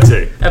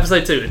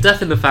 Episode 2. A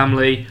Death in the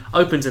Family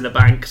opens in a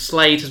bank.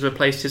 Slade has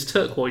replaced his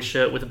turquoise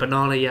shirt with a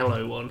banana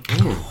yellow one.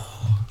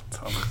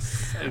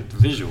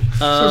 Visual.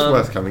 So it's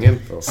worth coming in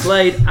for.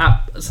 Slade,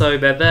 so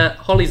they're there.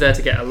 Holly's there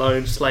to get a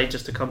loan. Slade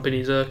just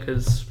accompanies her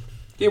because...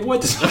 Yeah, why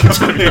does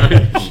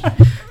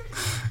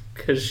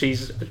Because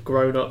she's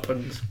grown up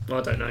and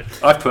I don't know.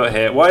 I've put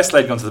here, why has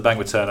Slade gone to the bank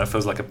with Turner?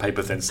 Feels like a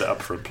paper thin set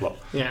up for a plot.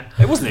 Yeah.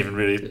 It wasn't even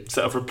really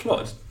set up for a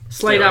plot.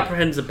 Slade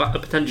apprehends a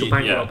potential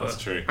bank robber.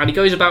 That's true. And he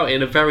goes about it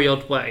in a very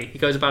odd way. He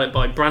goes about it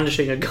by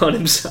brandishing a gun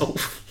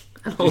himself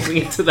and holding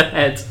it to the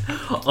head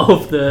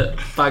of the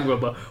bank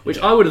robber, which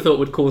I would have thought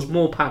would cause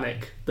more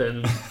panic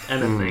than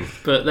anything.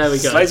 But there we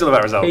go. Slade's all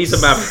about results. He's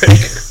a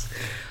maverick.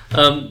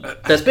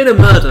 There's been a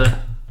murder.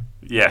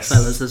 Yes.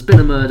 Fellas, there's been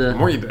a murder.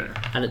 Muy bien.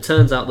 And it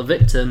turns out the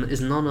victim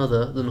is none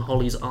other than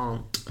Holly's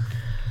aunt,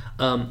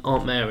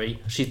 Aunt Mary.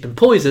 She's been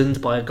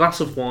poisoned by a glass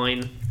of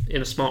wine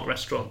in a smart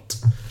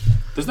restaurant.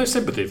 There's no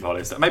sympathy for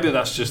Holly. Maybe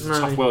that's just the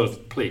tough world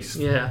of police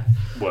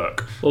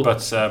work. Well, but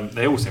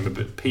they all seem a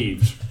bit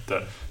peeved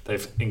that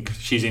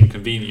she's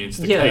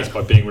inconvenienced the case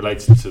by being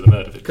related to the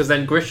murder victim. Because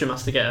then Grisham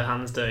has to get her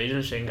hands dirty,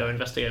 doesn't she, and go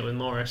investigate with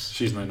Morris.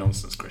 She's no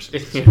nonsense,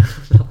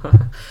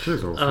 Grisham.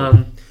 She's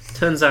awful.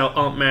 Turns out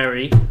Aunt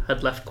Mary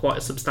had left quite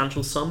a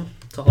substantial sum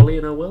to Holly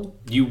in her will.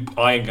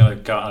 I ain't going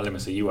to go out on a limb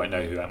and say you won't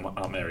know who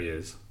Aunt Mary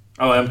is.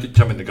 Oh, I'm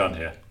jumping the gun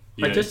here.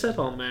 I just said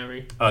Aunt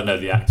Mary. Oh, no,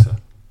 the actor.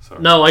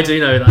 Sorry. No, I do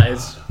know that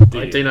is.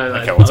 I do know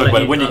that. Okay, we'll talk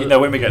about it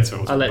when we get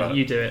to it. I'll let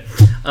you do it.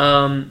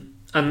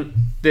 And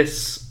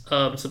this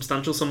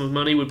substantial sum of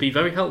money would be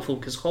very helpful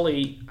because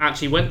Holly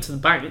actually went to the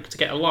bank to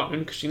get a loan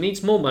because she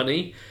needs more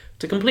money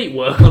to complete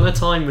work on a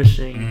time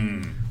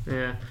machine.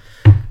 Yeah.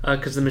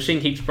 Because the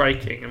machine keeps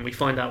breaking and we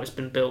find out it's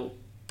been built.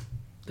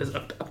 There's a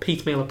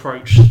piecemeal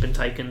approach has been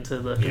taken to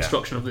the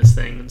construction of this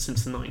thing, and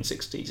since the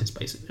 1960s it's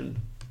basically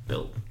been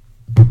built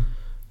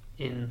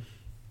in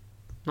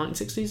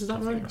 1960s, is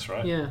that right? I think that's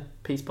right. Yeah,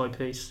 piece by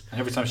piece.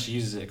 And every time she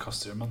uses it, it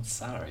costs her a month's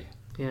salary.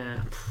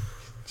 Yeah.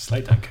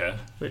 Slade don't care.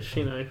 Which,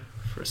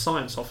 for a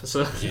science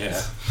officer.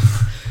 Yeah.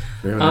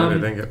 We all know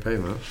they don't get paid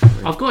much.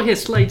 I've got here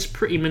Slade's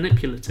pretty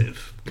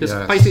manipulative because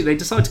basically they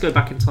decide to go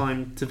back in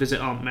time to visit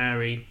Aunt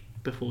Mary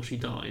before she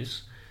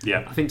dies.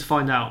 Yeah. I think to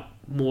find out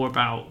more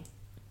about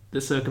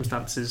the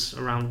circumstances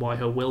around why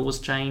her will was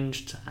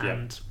changed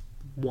and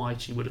why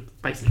she would have.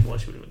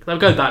 They'll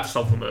go back to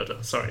solve the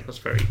murder. Sorry, that's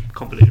a very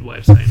convoluted way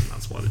of saying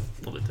that's what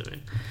they're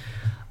doing.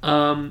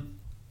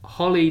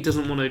 Holly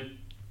doesn't want to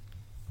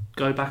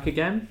go back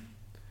again.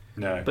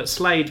 No. But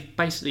Slade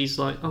basically is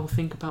like, oh,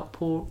 think about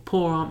poor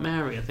Aunt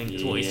Mary, I think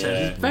is what he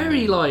says. He's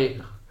very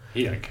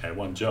he don't care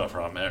one jot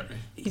for Aunt Mary.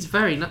 He's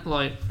very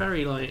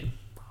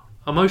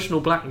emotional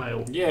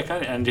blackmail. Yeah,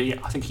 kind of, and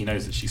I think he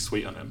knows that she's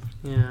sweet on him.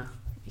 Yeah.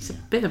 He's a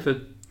bit of a...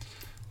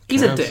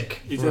 He's a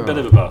dick. He's a bit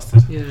of a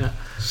bastard. Yeah.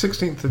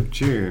 16th of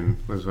June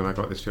was when I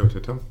got this filter,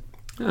 Tom.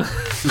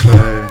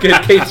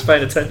 Good, keeps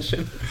paying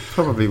attention.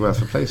 Probably worth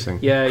replacing.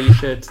 Yeah, you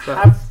should.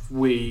 Have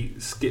we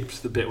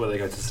skipped the bit where they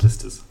go to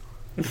solicitors?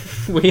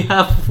 We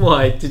have.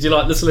 Why? Did you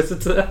like the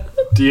solicitor?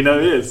 Do you know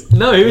who he is?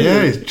 No, who is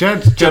Yeah, it?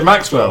 it's Jed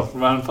Maxwell.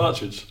 From Alan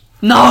Partridge.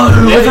 No!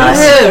 Is that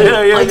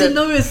him? Yeah, I didn't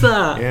notice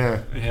that.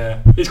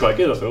 Yeah. He's quite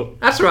good, I thought.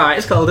 That's right,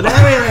 it's called an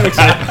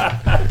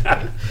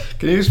aerator.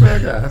 Can you smell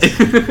gas?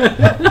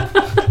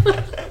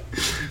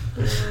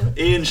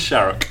 Ian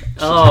Sharrock.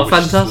 Oh,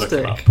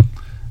 fantastic.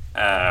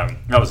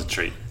 That was a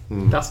treat.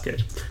 That's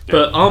good.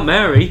 But Aunt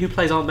Mary, who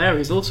plays Aunt Mary,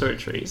 is also a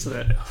treat, isn't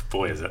it? Oh,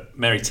 boy, is it.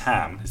 Mary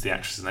Tam is the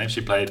actress's name.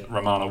 She played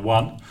Romana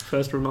 1.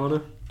 First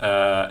Romana.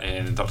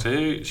 In Doctor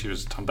Who. She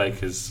was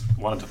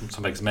one of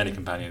Tom Baker's many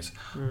companions.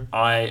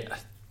 I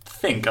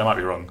think, I might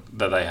be wrong,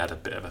 that they had a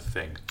bit of a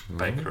thing,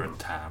 Baker and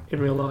Tam.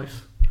 In real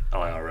life. Oh,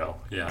 IRL,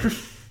 yeah.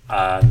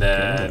 And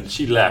then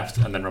she left,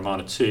 and then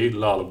Romana 2,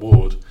 Lala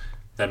Ward,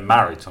 then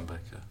married Tom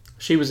Baker.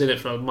 She was in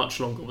it for much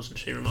longer, wasn't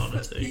she,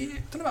 Romana 2?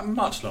 I don't know about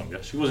much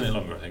longer. She wasn't in it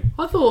longer, I think.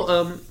 I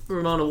thought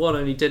Romana 1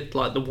 only did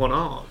like the one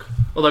arc.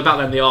 Although back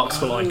then the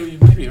arcs were like...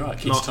 Maybe you're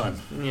right, each time.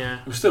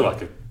 Yeah. It was still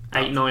like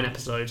 8-9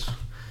 episodes.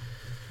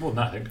 More than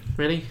that, I think.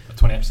 Really?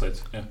 20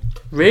 episodes, yeah.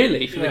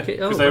 Really? Yeah,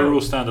 because they were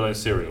all standalone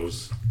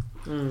serials.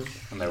 And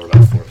they were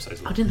about 4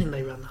 episodes long. I didn't think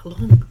they ran that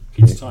long.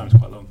 Each time's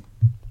quite long.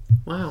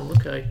 Wow,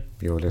 okay.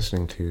 You're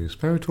listening to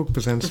Sparrow Talk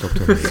Presents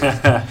Doctor Who.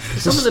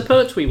 Some of the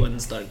Pertwee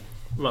ones don't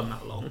run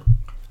that long.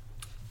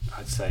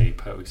 I'd say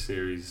Pertwee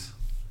series...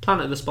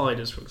 Planet of the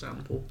Spiders, for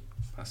example.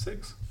 About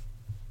 6.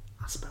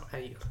 That's about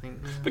 8, I think.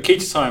 But Key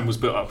to Time was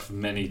built up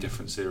from many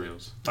different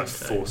serials. Like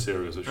 4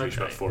 serials, which were each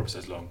about 4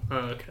 episodes long. Oh,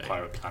 okay.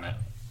 Pirate Planet.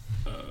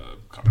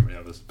 Can't remember the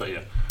others, but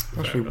yeah.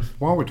 Actually,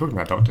 while we're talking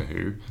about Doctor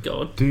Who,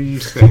 Go on. do you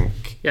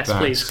think Yes, that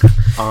please.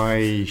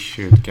 I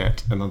should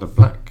get another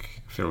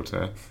black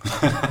filter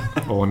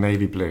or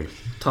navy blue?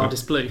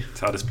 TARDIS blue.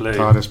 TARDIS blue.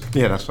 TARDIS,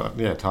 yeah, that's right.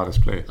 Yeah,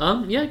 TARDIS blue.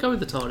 Yeah, go with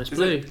the TARDIS Is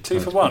blue. it 2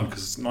 for 1?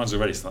 Because mine's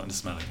already starting to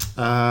smell it.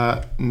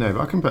 No,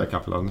 but I can put a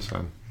couple on this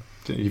one.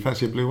 Do you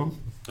fancy a blue one?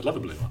 I love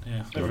the blue one,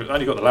 yeah. I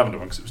only got the lavender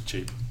one because it was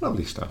cheap.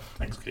 Lovely stuff.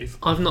 Thanks, Keith.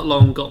 I've not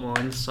long got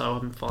mine, so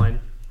I'm fine.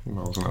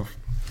 Miles enough.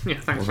 Yeah,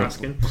 thanks for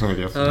asking. Wasn't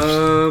with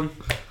you.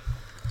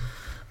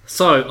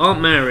 So, Aunt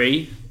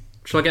Mary,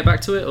 shall I get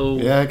back to it? Or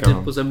Yeah, go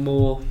on. was there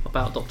more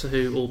about Doctor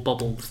Who or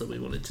Bubbles that we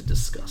wanted to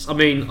discuss? I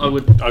mean, I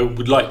would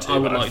like to. I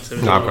would but like to.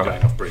 I'm No, I've got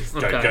going off brief.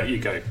 Okay. Go, you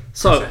go.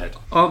 So, Press ahead.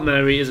 Aunt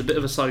Mary is a bit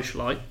of a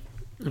socialite,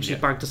 and she's Yeah.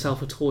 bagged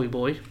herself a toy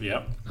boy,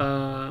 Yeah.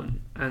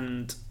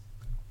 and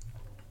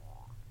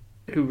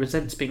who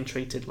resents being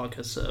treated like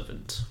her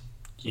servant.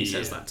 He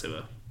says that to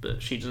her,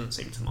 but she doesn't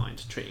seem to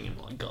mind treating him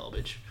like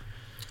garbage.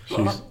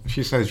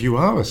 She says, "You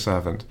are a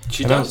servant."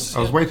 She And does.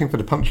 I was waiting for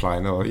the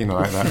punchline, or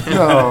like that.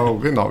 No,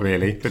 not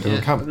really. It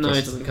doesn't come. No, it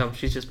Just- doesn't come.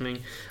 She's just mean.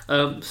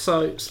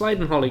 So Slade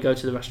and Holly go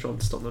to the restaurant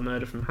to stop the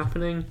murder from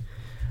happening.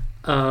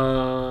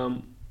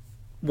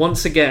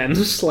 Once again,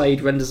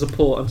 Slade renders a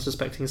poor,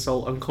 unsuspecting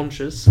soul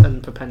unconscious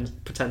and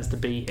pretends to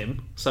be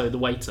him. So the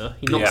waiter,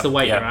 he knocks Yeah, the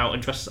waiter yeah. out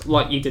and dresses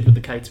like you did with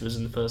the caterers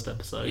in the first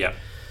episode. Yeah.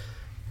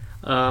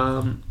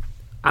 And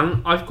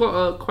I've got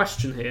a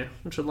question here,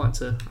 which I'd like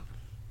to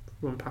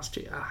run past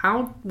you.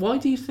 Why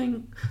do you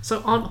think?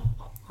 So Aunt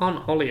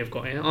Holly, I've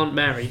got here. Aunt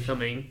Mary, I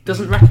mean,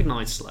 doesn't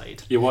recognise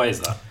Slade. Yeah, why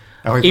is that?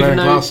 Oh, he's Even wearing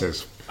though-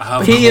 glasses.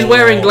 He is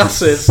wearing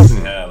glasses.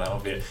 Yeah, that'll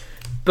be it.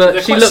 But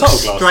They're she quite looks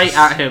subtle straight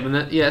glasses. at him,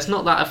 and it's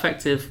not that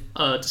effective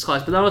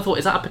disguise. But then I thought,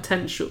 is that a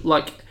potential,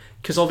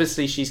 because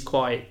obviously she's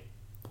quite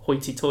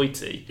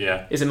hoity-toity.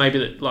 Yeah. Is it maybe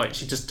that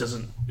she just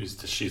doesn't,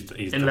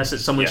 He's unless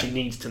it's someone yeah. she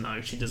needs to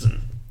know, she doesn't.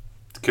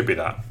 Could be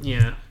that.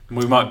 Yeah.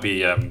 We might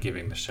be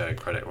giving the show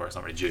credit where it's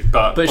not really due,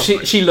 but But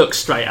she looks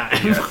straight at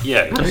him.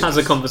 yeah, and has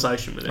a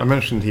conversation with I him.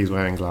 mentioned he's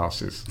wearing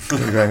glasses.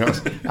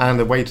 And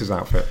the waiter's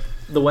outfit.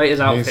 The waiter's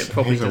outfit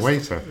probably He's a just-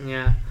 waiter.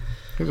 Yeah.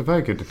 He's a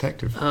very good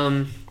detective.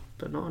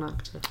 But not an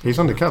actor. He's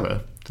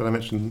undercover. Did I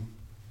mention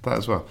that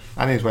as well?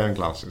 And he's wearing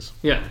glasses.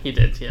 Yeah, he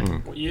did. Yeah.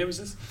 What year was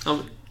this?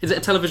 Is it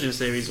a television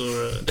series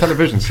or a?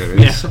 Television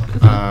series.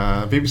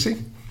 Yeah.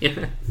 BBC?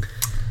 Yeah.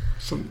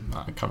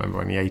 I can't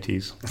remember, in the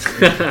 80s.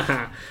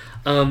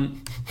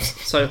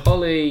 So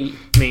Holly,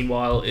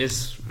 meanwhile,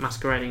 is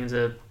masquerading as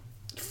a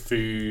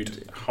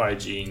Food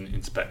hygiene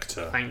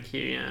inspector thank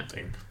you. Yeah.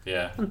 thing.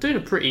 Yeah. I'm doing a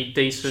pretty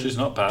decent She's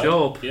not bad.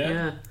 job. Yeah.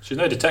 Yeah. She's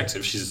no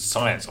detective, she's a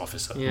science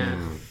officer. Yeah.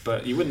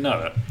 But you wouldn't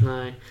know it.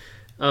 No.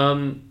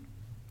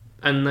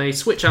 And they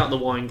switch out the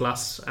wine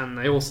glass, and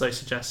they also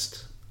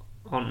suggest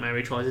Aunt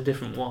Mary tries a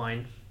different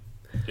wine.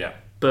 Yeah.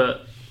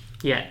 But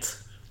yet,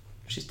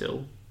 she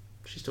still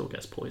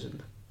gets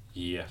poisoned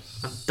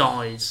Yes. and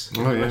dies in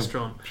Oh, the yeah.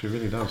 restaurant. She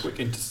really does. Quick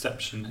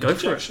interception. Go for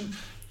it. Injection?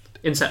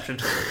 Inception.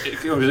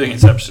 We're doing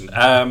Inception.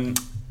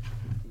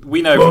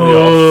 We know from the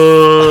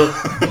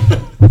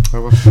off.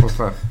 Oh, what's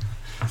that?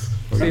 It's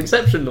the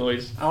Inception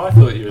noise. Oh, I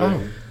thought you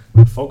were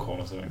doing foghorn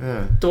or something.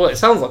 Yeah. Well, it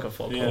sounds like a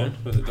foghorn. Yeah,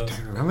 but it does.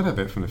 I remember that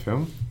bit from the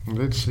film. I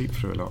did sleep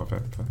through a lot of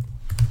it. But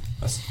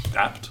That's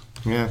apt.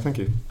 yeah, thank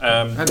you.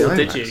 Um, And the Or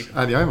did IMAX. you?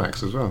 And the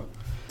IMAX as well.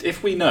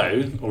 if we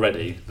know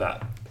already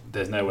that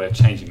there's no way of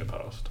changing the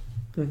past,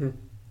 Mhm.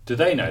 do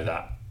they know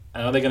that?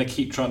 And are they going to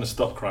keep trying to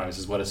stop crimes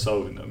as well as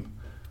solving them?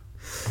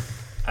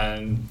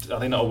 And are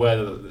they not aware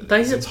that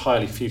it's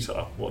entirely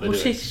futile what they're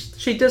Well, doing?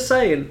 she does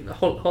say in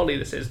Holly,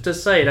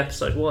 does say in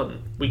episode 1,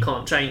 we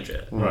can't change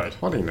it. Right.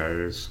 Holly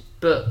knows.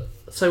 But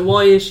so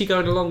why is she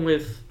going along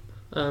with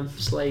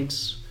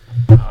Slade's?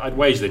 I'd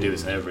wager they do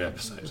this in every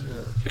episode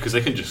because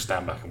they can just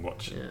stand back and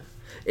watch.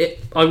 Yeah.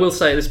 I will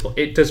say at this point,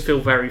 it does feel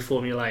very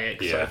formulaic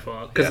so Yeah.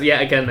 far because Yeah.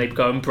 yet again they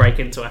go and break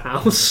into a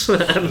house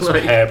and It's a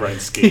like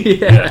harebrained scheme.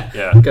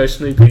 yeah, go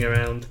snooping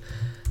around.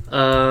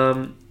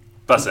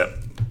 That's it.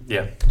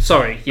 Yeah.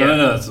 Sorry, yeah.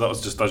 No. That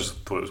was just. I just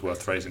thought it was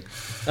worth phrasing.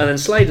 And then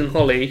Slade and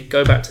Holly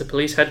go back to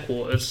police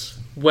headquarters,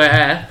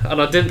 where,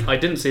 and I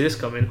didn't see this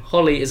coming,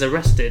 Holly is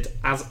arrested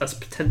as a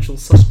potential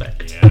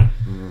suspect. Yeah.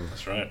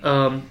 That's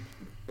right.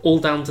 All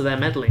down to their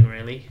meddling,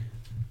 really.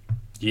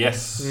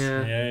 Yes.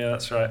 Yeah. Yeah.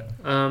 That's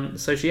right.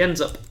 So she ends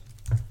up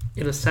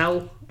in a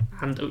cell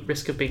and at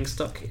risk of being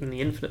stuck in the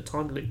infinite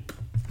time loop.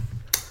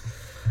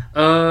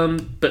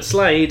 But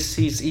Slade,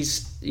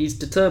 he's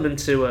determined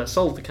to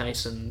solve the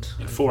case, and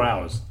In 4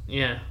 hours.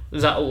 yeah,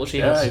 is that all she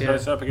Yeah. has?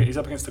 He's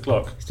up against the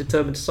clock. He's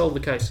determined to solve the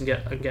case and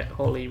get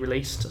Holly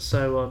released.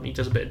 So he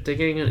does a bit of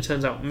digging, and it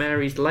turns out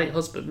Mary's late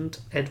husband,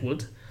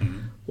 Edward,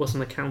 was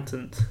an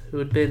accountant who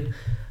had been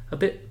a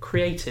bit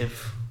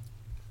creative.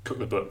 Cook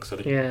the books.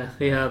 Did he? Yeah,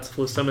 he had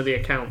for some of the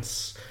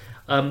accounts,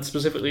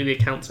 specifically the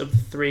accounts of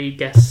 3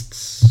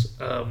 guests,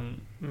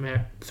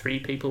 3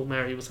 people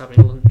Mary was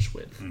having lunch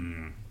with.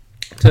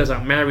 Turns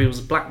out Mary was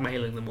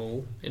blackmailing them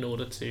all in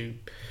order to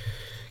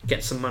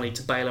get some money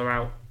to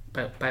bail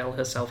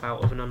herself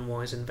out of an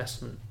unwise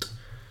investment.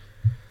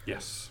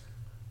 Yes.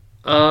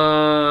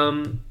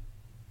 So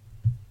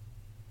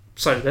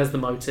there's the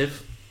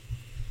motive.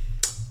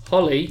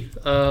 Holly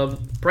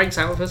breaks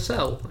out of her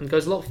cell and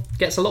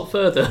gets a lot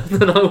further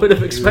than I would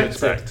have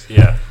expected.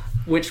 Yeah.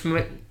 Which,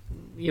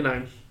 you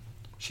know,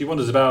 She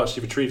wanders about.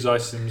 She retrieves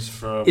items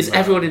from. is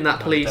everyone in that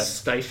down police the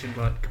station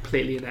like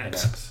completely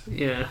inept?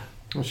 Yeah.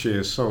 Well, she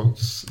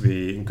assaults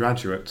the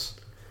graduate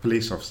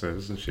police officer,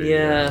 doesn't she?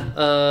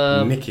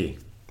 Yeah. Nikki.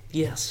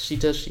 Yes, she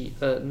does. She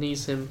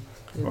knees him.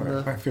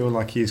 I feel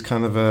like he's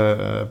kind of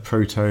a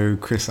proto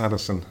Chris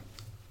Addison.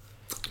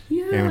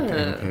 Yeah. In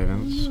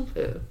appearance.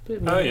 Bit Oh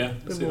more, yeah, I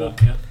bit see more.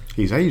 that. Yeah.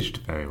 He's aged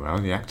very well,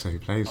 the actor who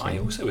plays I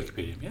him. also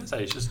Wikipedia. He has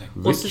age, doesn't he?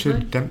 What's his name?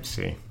 Richard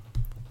Dempsey.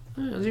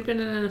 Oh, has he been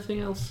in anything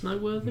else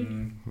noteworthy?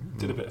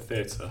 Did a bit of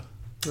theatre.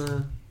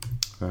 No.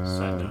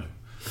 So no.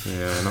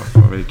 Yeah, not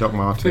really. Doc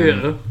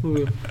Martin.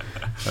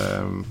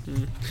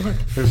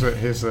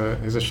 Here's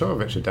a shot of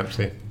Richard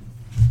Dempsey.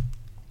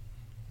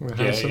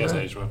 Yeah, he has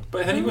aged well.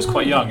 But then he was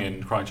quite young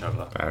in Crime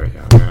Traveller. Very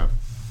young, yeah.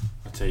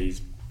 I'd say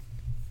he's.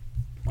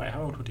 Wait,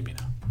 how old would he be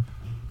now?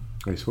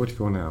 He's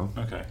 44 now.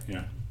 Okay,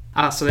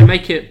 yeah. So they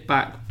make it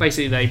back.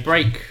 Basically,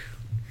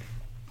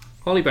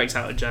 Holly breaks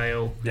out of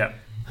jail. Yeah.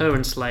 Her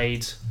and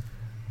Slade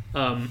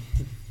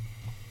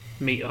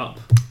meet up.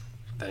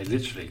 They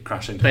literally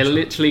crash into They each other.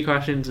 literally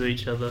crash into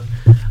each other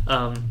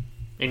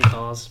in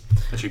cars.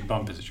 Literally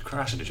bump into each other.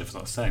 Crash into each other is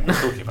not saying what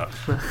we're talking about.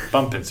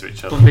 Bump into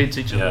each other. Bump into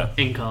each other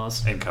in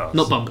cars. In cars.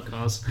 Not bumper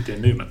cars. You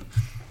did movement.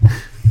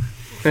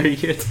 Very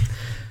good.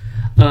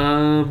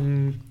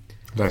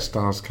 Their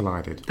stars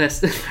collided.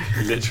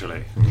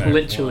 Literally.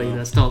 Literally, Wow.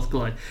 their stars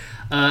collide.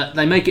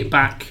 They make it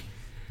back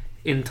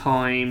in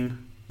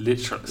time.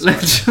 Literally.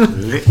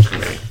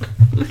 Literally.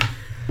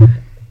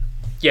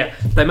 Yeah,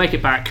 they make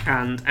it back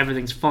and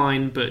everything's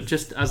fine, but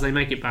just as they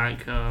make it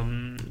back,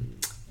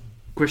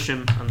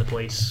 Grisham and the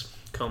police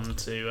come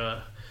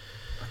to...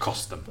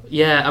 Accost them.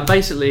 yeah, and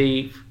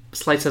basically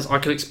Slade says, I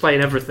can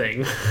explain everything.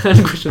 And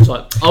Grisham's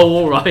like,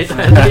 oh, alright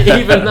then.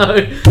 Even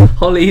though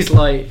Holly's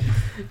like...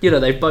 You know,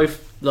 they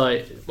both,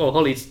 like... Well,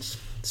 Holly's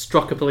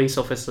struck a police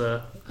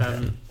officer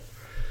and,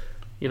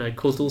 you know,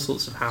 caused all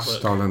sorts of havoc.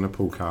 Stolen a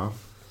pool car.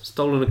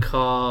 Stolen a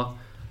car...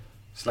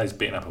 Slade's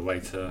beating up a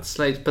waiter.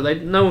 Slade,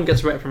 but no one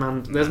gets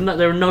reprimanded.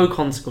 There are no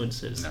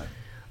consequences.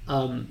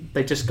 No.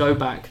 They just go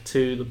back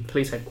to the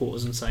police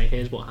headquarters and say,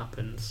 "Here's what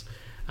happens,"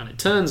 and it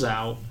turns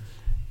out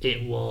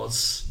it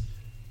was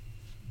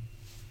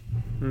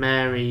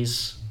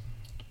Mary's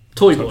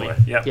toy boy.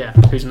 Yep. Yeah,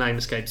 whose name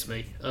escapes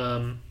me.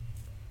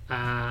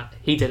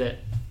 He did it.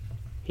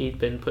 He'd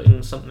been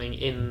putting something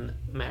in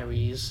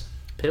Mary's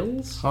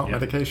pills, Heart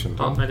medication.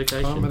 Heart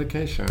medication. Heart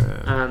medication.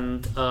 Yeah.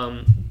 and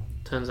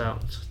turns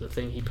out the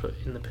thing he put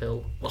in the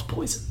pill was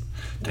poison.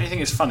 Don't you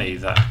think it's funny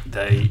that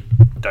they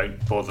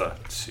don't bother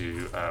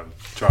to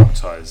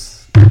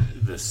dramatise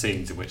the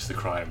scenes in which the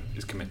crime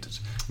is committed?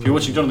 If you're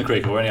watching John and the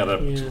Creek or any other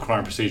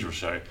crime procedural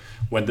show,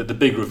 when the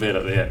big reveal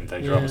at the end,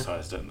 they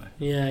dramatise, don't they?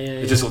 Yeah.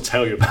 They just sort of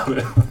tell you about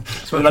it.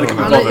 So They're like,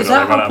 I bothered Is or they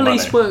that run how out of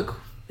police money. work?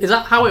 Is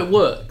that how it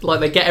worked? Like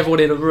they get everyone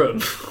in a room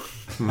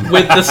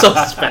with the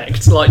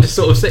suspect, like just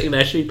sort of sitting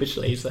there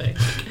sheepishly saying,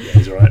 Yeah,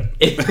 he's alright.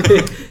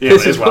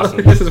 this is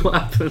what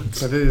happens.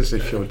 So this is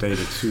if you're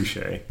David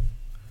Suchet.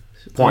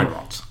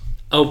 Poirot.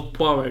 Oh,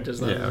 Poirot does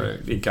that. Yeah,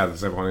 he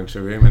gathers everyone into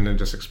a room and then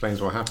just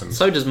explains what happens.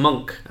 So does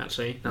Monk,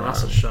 actually. Now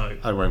that's a show.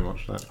 I won't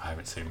watch that. I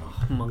haven't seen one.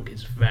 Monk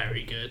is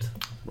very good.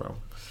 Well,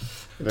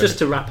 Just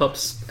to wrap up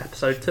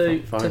episode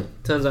 2, Fine.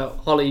 turns out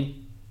Holly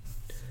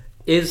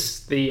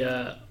is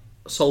the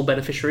sole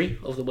beneficiary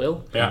of the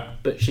will, Yeah.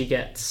 but she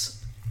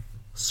gets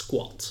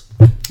squat.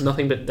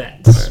 Nothing but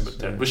debts.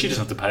 But she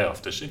doesn't have to pay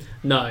off, does she?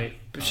 No,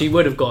 but she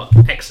would have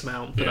got X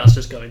amount, but that's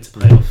just going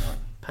to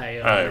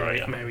pay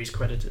Mary's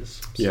creditors.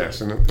 So-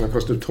 yes, and of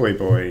course the toy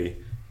boy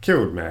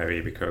killed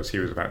Mary because he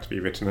was about to be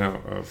written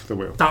out of the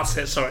will. That's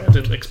it. Sorry, I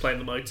didn't explain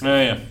the motive. Oh,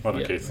 yeah. Well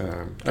done, Yeah. Keith.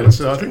 And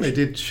so I think they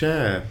did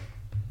share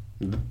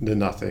the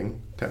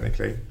nothing,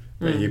 technically.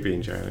 But he'd be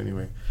in jail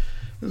anyway.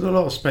 There's a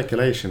lot of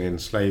speculation in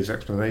Slade's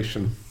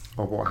explanation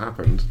of what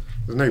happened.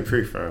 There's no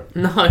proof for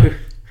No,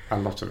 a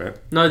lot of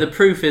it. no. The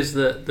proof is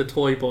that the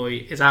toy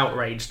boy is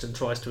outraged and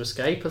tries to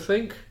escape. I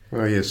think.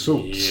 Well, he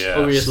assaults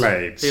Yeah. he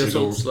Slade. He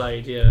assaults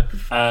Slade. Yeah.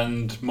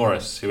 And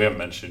Morris, who we haven't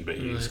mentioned, but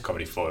he's a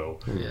comedy foil.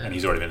 Yeah. And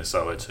he's already been a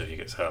solo too. He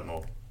gets hurt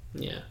more.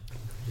 Yeah.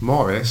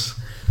 Morris,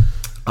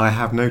 I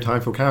have no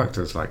time for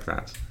characters like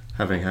that,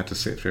 having had to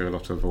sit through a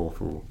lot of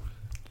awful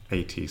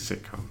 80s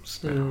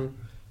sitcoms now.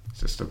 It's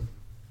just a...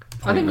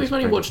 I think we've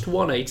only pointless watched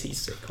one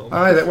 80s sitcom.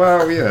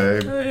 well, you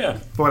know, Yeah.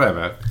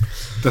 whatever.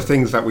 The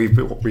things that we've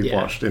Yeah.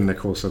 watched in the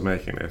course of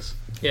making this.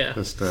 Yeah.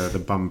 Just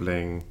the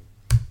bumbling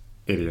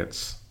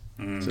idiots.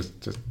 Just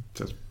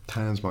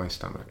turns my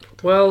stomach.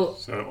 Well,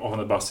 So On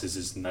the Buses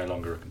is no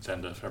longer a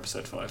contender for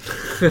episode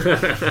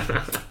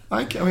 5.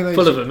 I mean,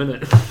 full of them,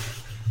 isn't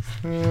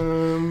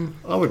it?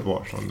 I would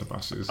watch On the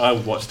Buses. I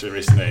watched it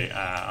recently.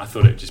 I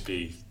thought it'd just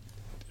be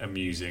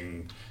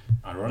amusing,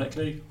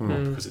 ironically,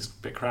 because it's a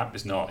bit crap.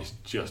 It's not. It's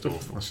just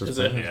awful. That's just Is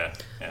it? Yeah.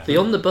 The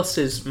On the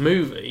Buses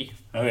movie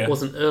Oh yeah.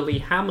 was an early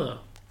Hammer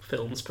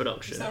Films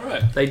production. Is that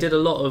right? They did a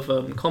lot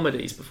of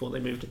comedies before they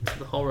moved into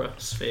the horror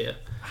sphere.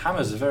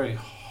 Hammer's a very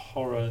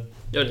horror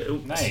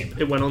name.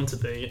 It went on to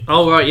be.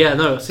 Oh right, yeah,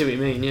 no, I see what you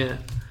mean. Yeah,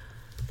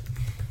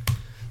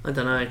 I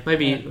don't know.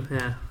 Maybe,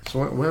 yeah.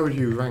 So where would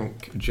you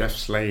rank Jeff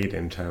Slade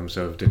in terms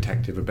of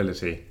detective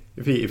ability?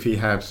 If he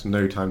had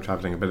no time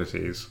travelling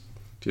abilities,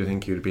 do you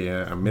think he would be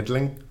a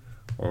middling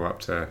or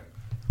up to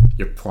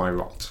your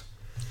Poirot?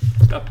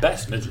 At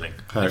best, middling.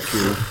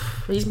 Hercule.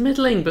 He's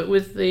middling, but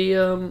with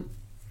the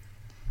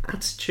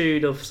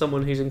attitude of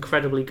someone who's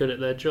incredibly good at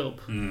their job.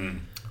 Mm.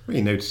 Well,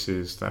 he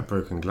notices that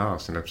broken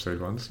glass in episode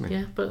 1, doesn't he?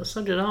 Yeah, but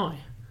so did I.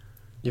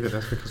 Yeah, but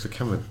that's because the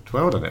camera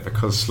dwelled on it,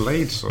 because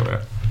Slade saw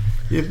it.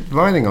 You're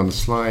riding on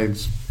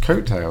Slide's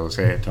coattails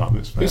here, Tom.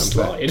 Who's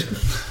Slide?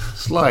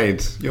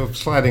 Slide. You're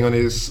sliding on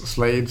his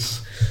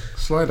Slade's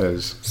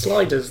sliders.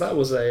 Sliders. That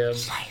was a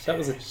Sliders. that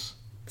was a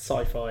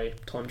sci-fi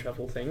time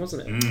travel thing,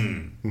 wasn't it?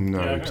 Mm. No,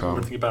 Yeah, I don't know Tom.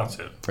 anything about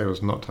it. It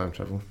was not time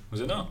travel.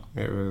 Was it not?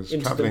 It was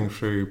Into travelling the-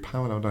 through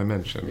parallel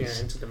dimensions. Yeah,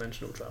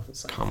 interdimensional travel.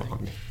 Same Come thing.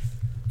 on,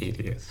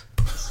 idiot.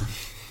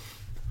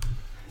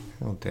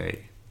 How dare you.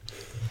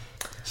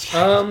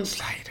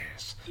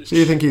 Sliders. So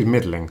you think he's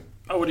middling?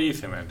 Oh, what do you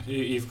think, man?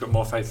 You've got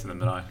more faith in them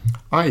than I.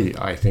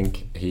 I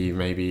think he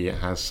maybe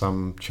has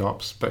some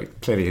chops,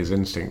 but clearly his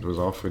instinct was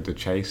off with the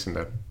chase in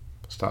the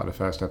start of the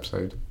first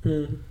episode.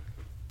 Mm.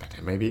 But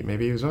then maybe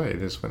he was right. It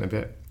just went a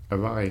bit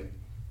awry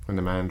when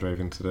the man drove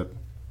into the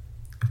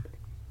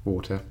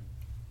water.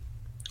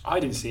 I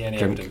didn't see any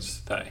Drink. evidence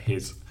that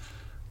his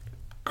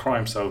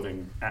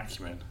crime-solving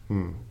acumen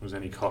Hmm, was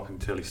any cop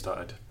until he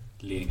started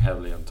leaning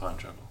heavily on time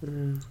travel.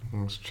 Mm.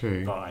 that's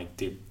true. But I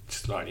did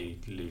slightly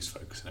lose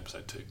focus in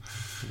episode 2.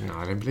 No,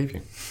 I don't believe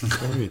you. I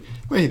don't believe you.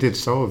 Well, he did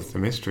solve the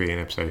mystery in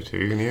episode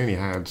 2, and he only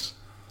had...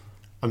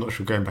 I'm not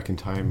sure going back in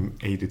time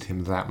aided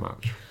him that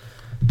much.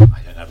 I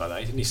don't know about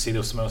that. Didn't you see there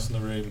was someone else in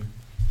the room?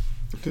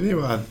 Did he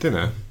at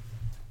dinner?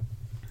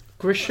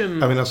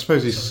 Grisham. I mean, I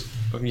suppose he's...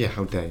 Yeah,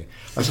 how dare you.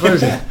 I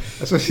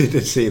suppose he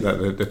did see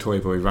that the toy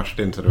boy rushed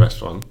into the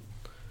restaurant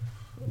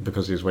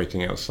because he was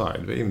waiting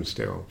outside, but even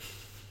still...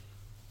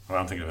 Well,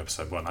 I'm thinking of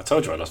episode 1. I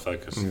told you I lost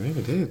focus. You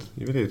really did.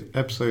 You really did.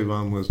 Episode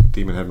 1 was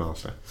Demon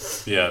Headmaster.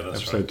 Yeah, that's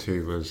Episode right.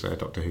 2 was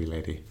Doctor Who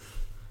Lady.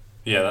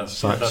 Yeah, that's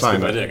Cy- good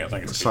cyanide. idea. I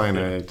think it's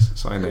Cyanide.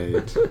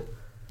 Cyanide?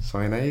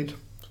 Cyanide?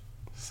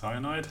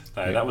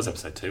 No, that was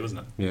episode 2,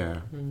 wasn't it?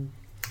 Yeah. Mm.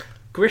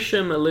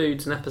 Grisham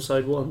alludes in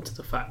episode 1 to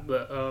the fact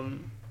that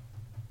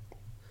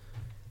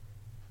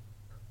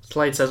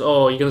Slade says,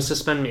 "Oh, you're going to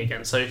suspend me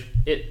again." So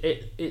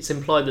it's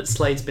implied that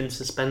Slade's been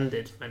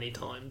suspended many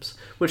times,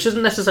 which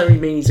doesn't necessarily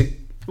mean he's a...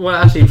 Well,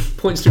 actually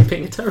points to him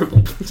being a terrible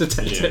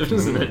detective,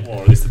 doesn't it?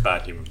 Or at least a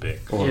bad human being.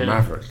 Or Yeah. a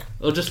Maverick.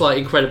 Or just like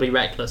incredibly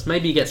reckless.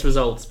 Maybe he gets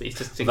results, but he's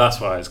just...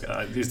 That's why it's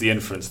the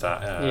inference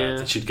that Yeah.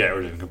 they should get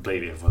rid of him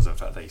completely was the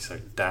fact that he's so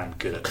damn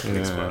good at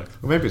his Yeah. work.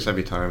 Or maybe it's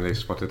every time they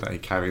spotted that he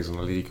carries an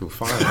illegal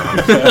firearm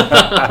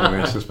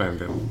and they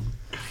suspend him.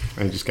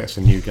 And he just gets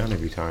a new gun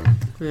every time.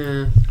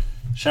 Yeah.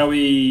 Shall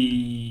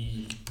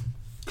we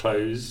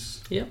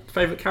close? Yep.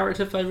 Favourite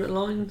character, favourite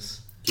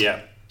lines?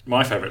 Yeah.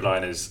 My favourite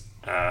line is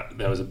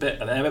there was a bit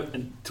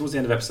towards the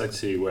end of episode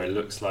 2 where it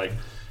looks like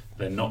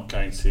they're not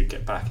going to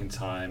get back in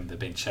time. They're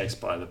being chased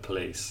by the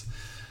police.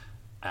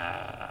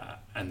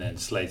 And then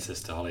Slade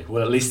says to Holly,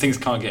 "Well, at least things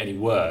can't get any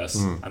worse."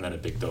 Mm. And then a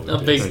big dog. A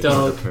appears. big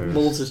dog Appears.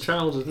 mauls his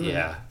trousers, doesn't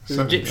Yeah. it? His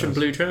Certainly Egyptian does.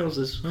 blue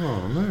trousers.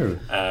 Oh,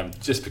 no.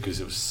 Just because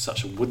it was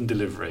such a wooden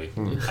delivery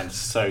Mm. and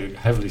so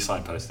heavily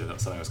signposted that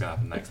something was going to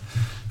happen next.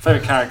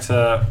 Favourite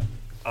character,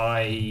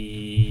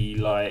 I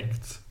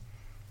liked...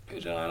 Who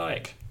did I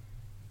like?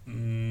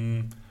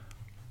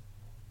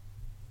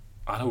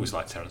 I always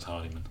liked Terence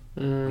Hardiman.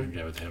 I'm going to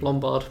go with him.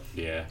 Lombard.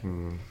 Yeah.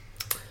 Mm.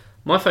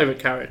 My favourite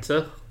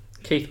character,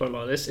 Keith won't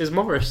like this, is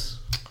Morris.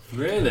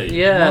 Really?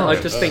 Yeah, I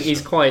Right. just think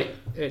he's quite...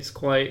 It's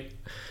quite...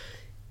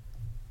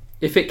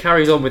 If it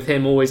carries on with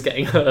him always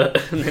getting hurt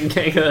and then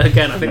getting hurt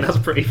again, I think that's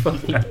pretty funny.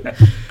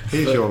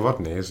 He's But- your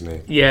Rodney,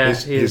 isn't he? Yeah,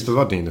 He's, he is. he's the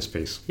Rodney in this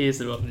piece. He is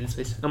the Robin in this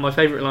piece. And my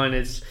favourite line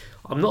is,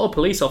 "I'm not a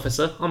police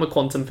officer, I'm a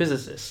quantum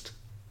physicist."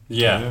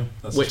 Yeah,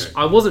 that's Which true.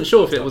 I wasn't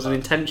sure if it Not was an bad.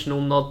 intentional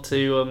nod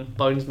to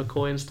Bones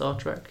McCoy in Star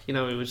Trek. You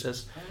know, it was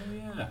just, Oh,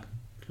 yeah.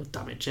 "Oh,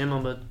 damn it, Jim,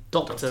 I'm a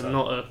doctor, Doctor.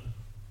 not a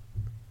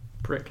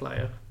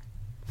bricklayer."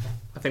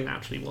 I think that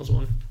actually was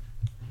one.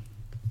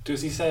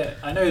 Does he say it?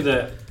 I know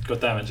that, God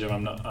damn it, Jim,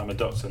 I'm a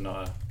doctor,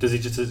 not a... Does he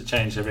just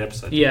change every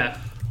episode? Yeah,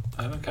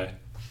 Oh, okay.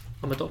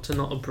 I'm a doctor,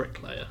 not a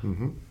bricklayer.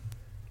 Mm-hmm.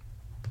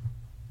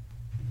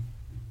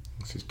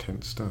 This is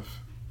tense stuff.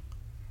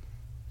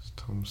 As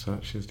Tom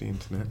searches the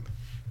internet.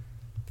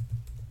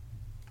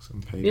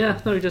 Some paper. Yeah,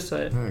 no, he just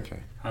say it. Okay.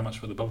 How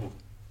much were the bubble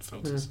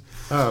filters?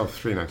 Oh,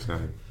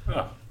 $3.99.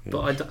 Oh,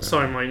 But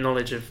sorry, my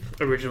knowledge of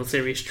original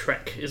series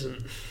Trek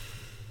isn't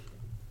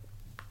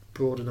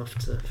broad enough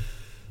to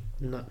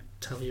not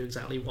tell you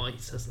exactly why he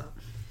says that.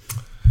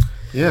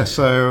 Yeah,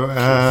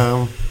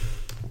 so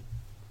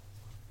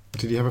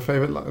did you have a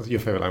favourite line? Your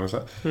favourite line was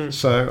that?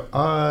 So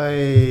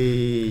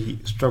I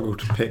struggled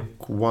to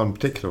pick one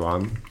particular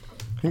one.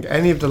 I think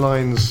any of the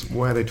lines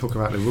where they talk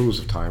about the rules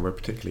of time were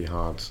particularly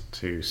hard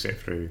to sit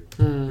through.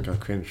 I think I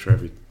cringed through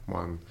every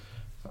one.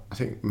 I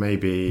think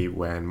maybe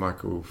when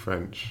Michael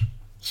French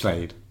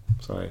Slade.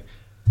 Sorry,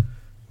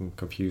 I'm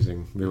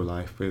confusing real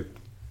life with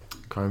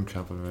Crime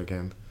Traveller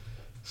again.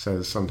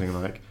 Says something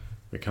like,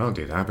 "We can't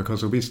do that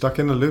because we'll be stuck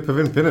in the loop of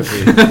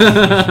infinity."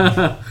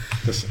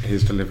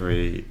 His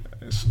delivery,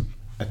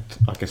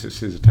 I guess it's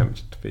his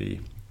attempt to be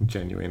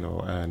genuine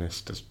or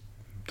earnest, just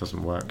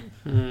doesn't work.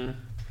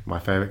 My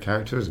favourite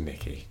character is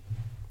Nikki.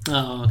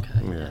 Oh, okay.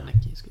 Yeah,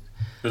 Nikki's good.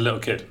 The little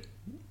kid.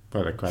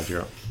 Well, the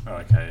graduate. Oh,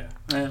 okay,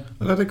 yeah.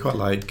 I did quite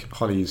like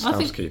Holly's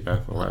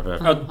housekeeper or whatever.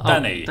 Oh,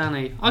 Danny.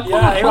 Danny. I quite Yeah,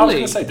 like I was Holly.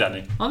 going to say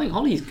Danny. I think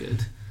Holly's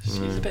good.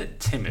 She's a bit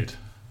timid,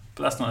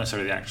 but that's not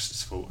necessarily the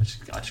actress's fault. I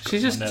just got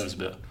She's my nerves just a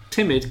bit.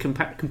 timid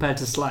compared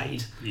to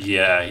Slade.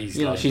 Yeah, he's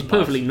You know, like she's life.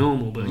 perfectly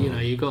normal, but you know,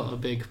 you got a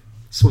big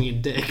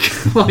swinging dick.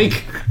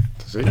 Like,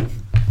 Does he?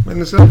 When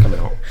does that come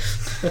out?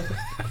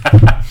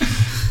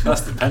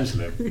 That's the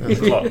pendulum. That's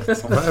the clock.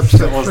 What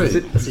episode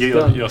Wasn't three?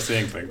 it? You're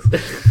seeing things.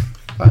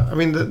 I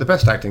mean, the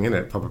best acting in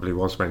it probably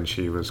was when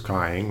she was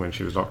crying, when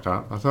she was locked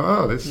up. I thought,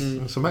 oh,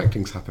 there's some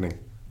acting's happening.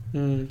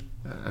 And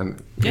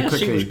Yeah, quickly,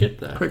 she was good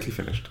there. quickly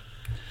finished.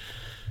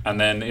 And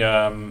then,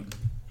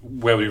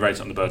 where would you rate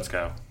it on the bird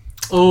scale?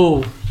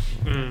 oh,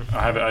 I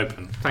have it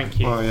open. thank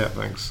you. Oh, yeah,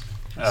 thanks.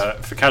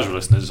 For casual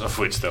listeners, of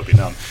which there'll be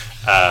none,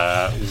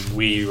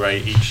 we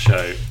rate each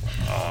show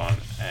on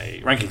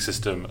a ranking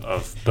system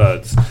of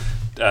birds.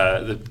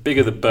 The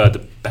bigger the bird, the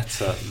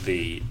better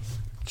the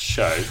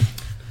show.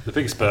 The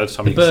biggest bird,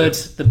 Tommy.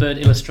 The bird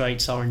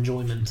illustrates our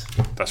enjoyment.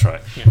 That's right.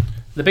 Yeah.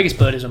 The biggest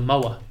bird is a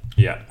moa.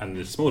 Yeah, and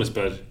the smallest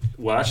bird.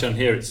 Well, actually, on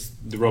here it's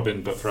the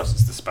robin, but for us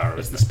it's the sparrow.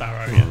 It's Isn't the it?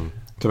 sparrow. Yeah.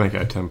 To make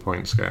it a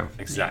 10-point scale.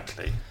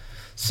 Exactly.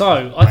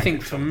 So I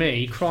think for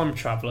me, Crime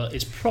Traveller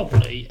is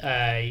probably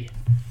a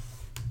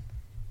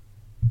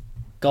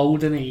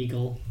golden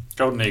eagle.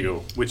 Golden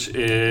Eagle, which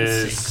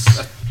is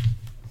Six.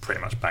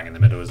 pretty much bang in the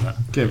middle, isn't it?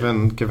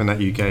 Given that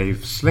you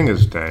gave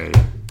Slinger's Day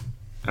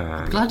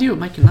and Glad you were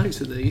making notes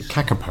of these.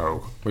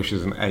 Kakapo, which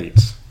is an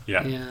 8.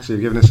 Yeah. Yeah, So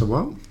you've given this a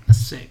what? a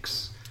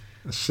 6.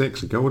 A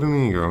 6, a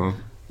Golden Eagle.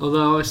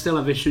 Although I still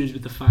have issues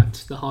with the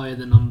fact the higher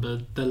the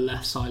number, the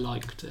less I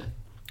liked it.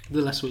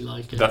 The less we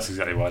like it. That's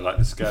exactly why I like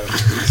this scale.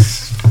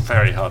 It's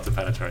very hard to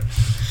penetrate.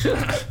 Do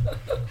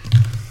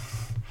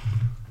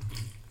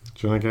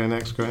you want to go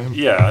next, Graham?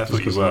 Yeah, I thought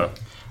you Just 'cause were.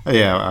 Oh,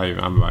 yeah,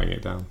 I'm writing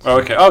it down. Oh,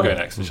 okay, I'll go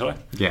next, shall I?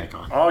 Yeah, go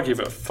on. I'll give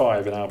it a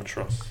 5 in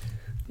Albatross,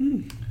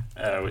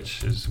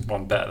 which is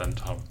one better than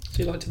Tom.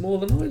 So you liked it more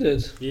than I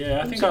did.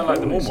 Yeah, I think I'm I like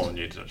them all surprised. more than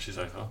you did actually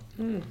so far.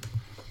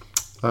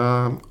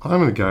 I'm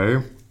going to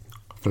go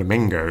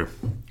Flamingo.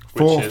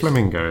 4 is?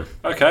 Flamingo.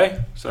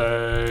 Okay,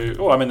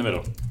 so I'm in the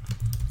middle.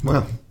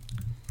 Well,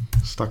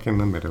 stuck in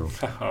the middle.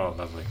 Oh,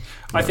 lovely.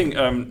 I think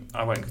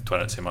I won't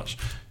dwell on it too much.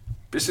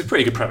 It's a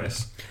pretty good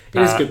premise.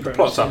 It is a good The premise,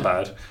 plots aren't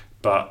yeah. bad,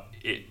 but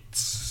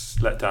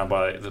it's let down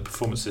by the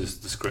performances,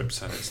 the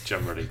scripts, and it's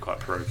generally quite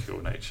parochial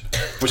in nature.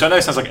 Which I know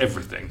sounds like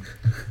everything.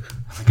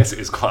 I guess it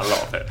is quite a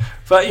lot of it.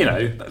 But, you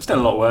know, there's been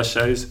a lot worse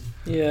shows.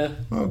 Yeah.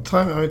 Well,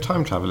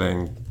 time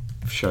traveling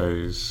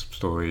shows,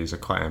 stories are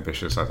quite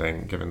ambitious, I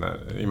think, given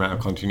that the amount of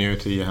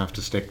continuity you have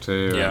to stick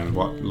to Yeah. and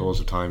what laws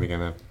of time you're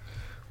going to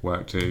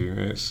work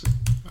to.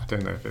 I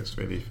don't know if it's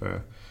really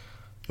for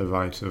the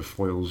right of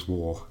Foyle's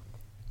War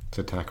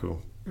to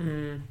tackle.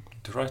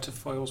 The Right of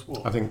Foyle's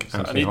War. I think Is that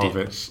Anthony an idiom?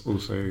 Horvitz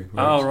also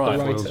Oh, wrote right.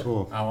 The Foyle's writer.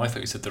 War. Oh, I thought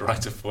you said The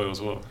Right of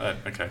Foyle's War. Oh,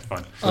 okay,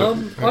 fine.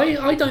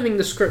 I don't think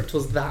the script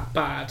was that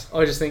bad.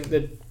 I just think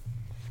the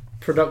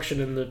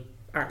production and the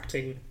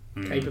acting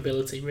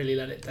capability really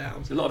let it down.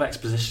 There's a lot of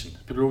exposition.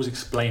 People are always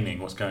explaining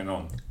what's going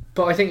on.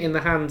 But I think in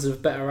the hands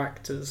of better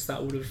actors,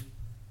 that wouldn't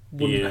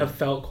Yeah. have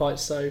felt quite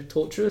so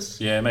torturous.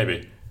 Yeah,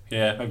 maybe.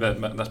 Yeah, maybe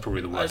that's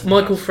probably the worst.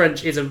 Michael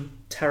French is a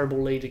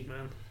terrible leading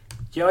man.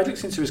 Yeah, I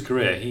looked into his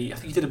career. I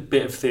think he did a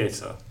bit of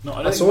theatre. No, I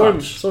I don't saw him.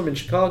 much. Saw him in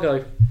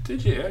Chicago.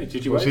 Did you? Oh,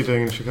 did you What's he wave?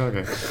 doing in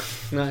Chicago?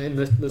 No, in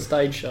the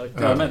stage show.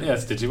 No, I meant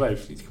yes. Did you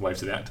wave? You can wave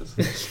to the actors.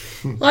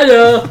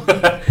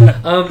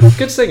 Hiya.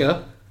 Good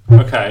singer.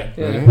 Okay.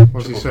 Yeah. Really?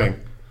 What's he Triple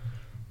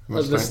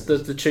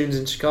saying? The tunes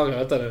in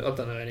Chicago. I don't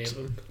know any of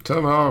them.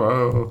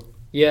 Tomorrow.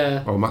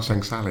 Yeah. Or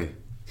Mustang Sally.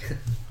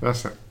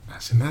 That's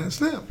in that,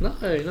 isn't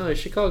it? No.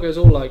 Chicago's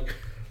all like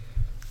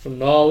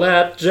and all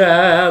that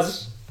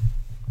jazz.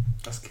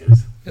 That's good.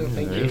 Oh,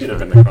 thank Yeah, You you. could have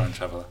been the Crime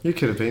Traveller. You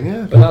could have been,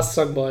 yeah. But that's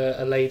sung by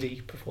a lady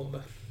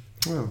performer.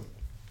 Well,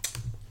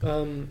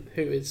 Who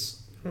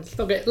is?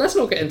 Let's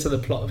not get into the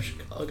plot of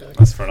Chicago.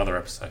 That's for another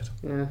episode.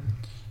 Yeah.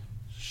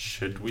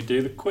 Should we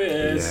do the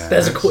quiz? Yeah.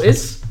 There's a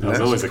quiz. There's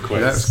always a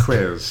quiz. Let's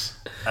quiz.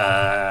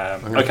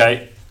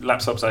 Okay,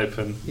 laptop's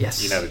open.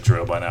 Yes. You know the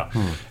drill by now.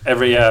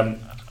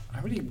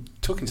 I'm really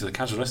talking to the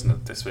casual listener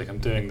this week. I'm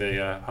doing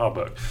the hard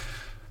work.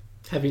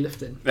 Heavy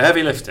lifting. The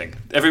heavy lifting.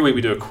 Every week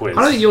we do a quiz.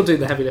 I don't think you're doing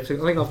the heavy lifting.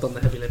 I think I've done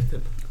the heavy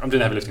lifting. I'm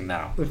doing heavy lifting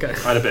now. Okay. I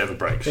had a bit of a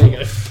break. There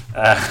you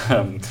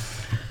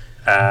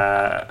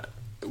go.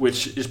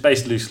 Which is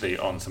based loosely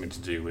on something to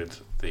do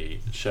with the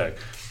show.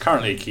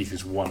 Currently, Keith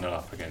is 1-0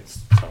 up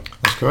against Tom.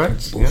 That's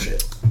correct.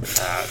 Bullshit.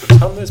 But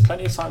Tom, there's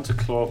plenty of time to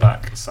claw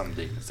back some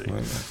dignity. Yeah.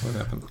 What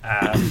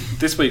happened?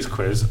 This week's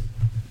quiz,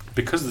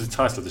 because the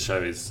title of the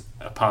show is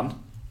a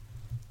pun,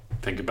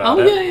 think about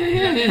Oh, it.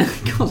 yeah.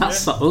 God, that's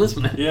subtle,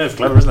 isn't it? Yeah, it's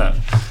clever, isn't it?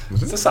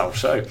 It's a subtle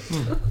show.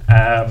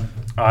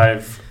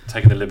 I've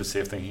taken the liberty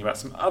of thinking about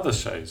some other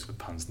shows with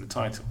puns in the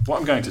title. What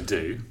I'm going to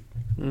do,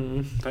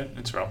 don't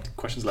interrupt,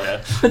 questions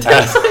later,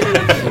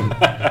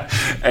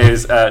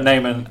 is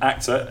name an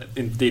actor,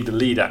 indeed the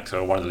lead actor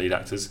or one of the lead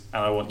actors,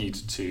 and I want you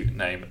to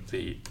name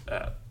the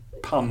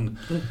pun,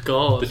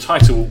 God. the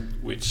title,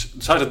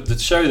 the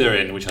show they're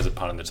in, which has a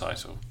pun in the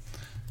title.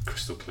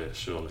 Crystal clear,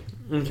 surely.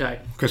 Okay.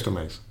 Crystal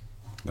Maze.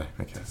 No,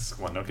 okay. That's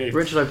one, okay.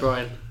 Richard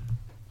O'Brien.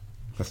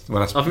 I've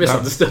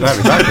misunderstood.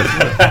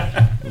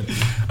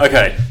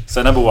 Okay,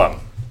 so number 1,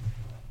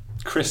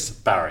 Chris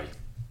Barry.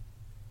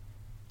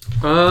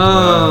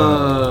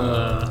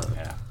 Yeah.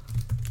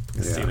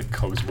 See the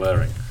cogs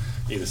whirring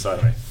either side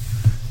of me.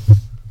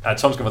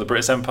 Tom's gone for the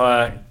British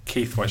Empire.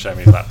 Keith won't show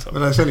me his laptop. But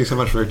there's only so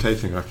much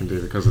rotating I can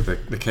do because of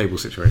the cable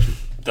situation.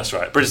 That's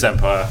right. British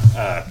Empire.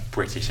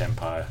 British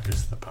Empire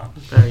is the pun.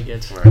 Very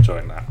good. We're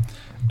enjoying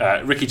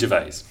that. Ricky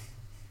Gervais.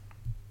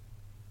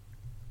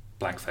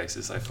 Blank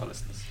faces so far,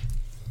 listeners.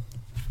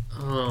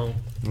 Oh.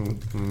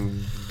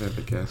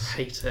 Never guess.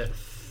 Hate it.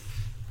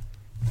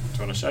 Do you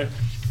want to show?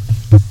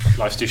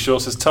 Life's too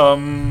short, says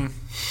Tom.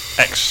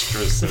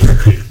 Extras, says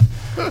Ricky.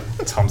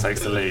 Tom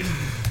takes the lead.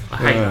 I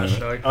hate that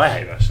show. I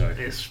hate that show.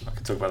 It's- I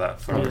could talk about that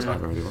for a long I've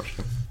time. already watched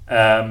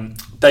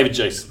it. David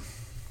Jason.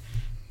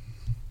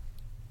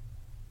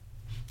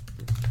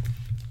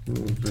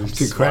 It's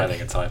too quick.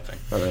 Smiling and typing.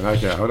 I don't know.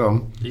 Okay, hold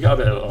on. You got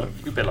a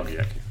bit longer,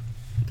 yeah.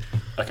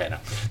 Okay,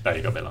 no,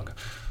 you got a bit longer.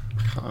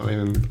 I mean,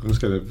 I'm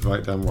just going to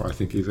write down what I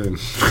think he's in.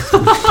 It's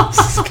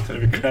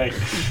going to be great.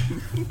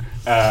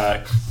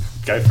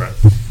 Go for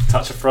it.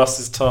 Touch of Frost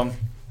is Tom.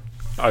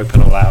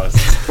 Open all hours.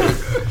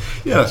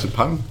 Yeah, that's a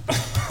pun.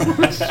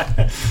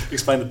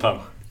 Explain the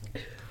pun.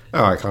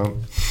 Oh, I can't.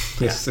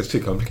 It's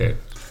too complicated.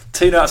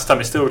 2 out of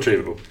time is still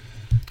retrievable.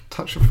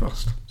 Touch of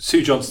Frost.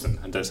 Sue Johnston,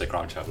 and don't say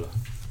Crime Traveller.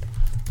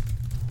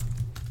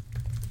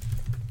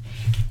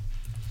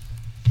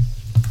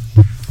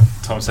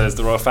 Tom says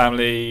the royal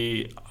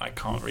family. I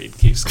can't read.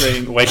 Keeps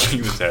screaming.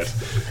 Waking the dead.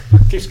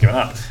 Keeps going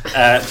up.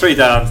 3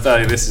 down.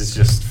 So this is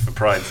just for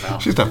pride now.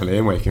 She's definitely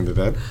in Waking the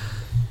Dead.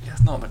 Yeah,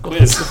 it's not on the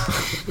quiz.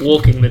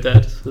 Walking the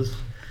Dead.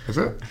 Is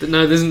it?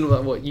 No, this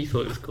isn't what you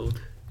thought it was called.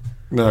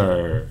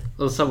 No.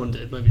 Well, someone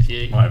did. Maybe it's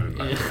you. Might have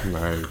been,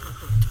 Yeah.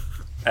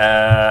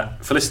 No.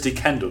 Felicity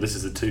Kendall. This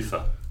is a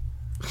twofer.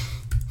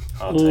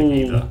 I'll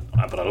take either,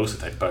 but I'll also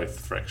take both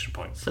for extra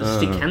points.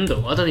 Felicity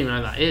Kendall. I don't even know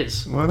who that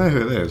is. Well, I know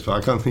who it is, but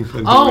I can't think of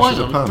it. Oh, She's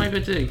a hang pun. on. Maybe I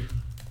do.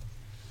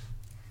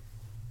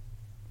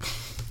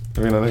 I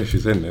mean, I know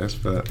she's in this,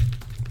 but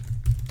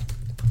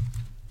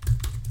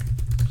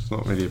it's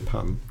not really a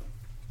pun,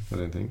 I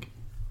don't think.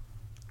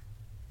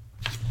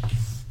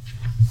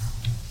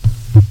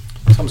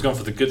 Tom's gone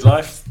for The Good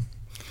Life.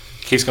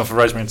 Keith's gone for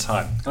Rosemary and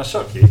Thyme. Can I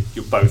shock you?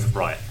 You're both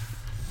right.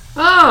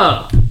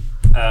 Ah!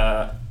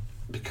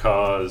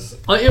 Because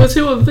It was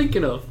who I'm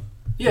thinking of.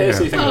 yeah.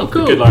 So you think Oh, of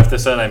cool. The Good Life. Their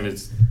surname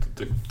is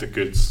the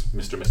Goods,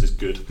 Mr. and Mrs.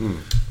 Good, and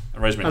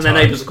Rosemary And and their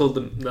Thyme. neighbours are called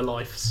the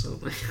Lifes.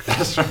 Aren't they?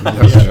 That's right.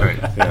 That's right,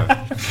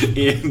 yeah.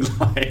 Ian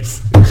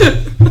Life.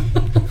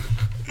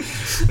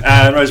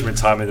 Rosemary and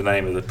Thyme are the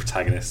name of the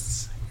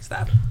protagonists.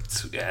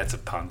 It's a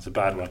pun. It's a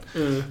bad one.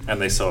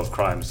 And they solve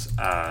crimes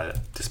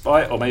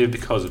despite or maybe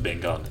because of being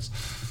gardeners.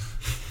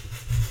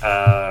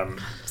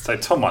 So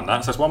Tom won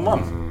that. So it's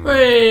 1-1.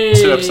 Hey!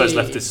 2 episodes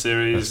left this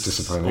series. That's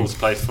disappointing. All to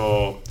play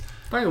for.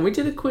 Hang on, we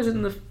did a quiz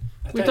in the.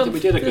 I don't think we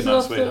did a good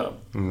night, sweetheart.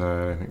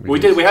 No, I think We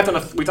did.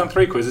 We've done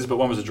 3 quizzes, but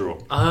one was a draw.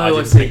 I I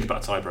didn't see. think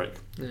about a tie break,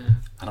 Yeah.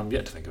 and I'm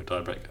yet to think of a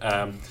tie break.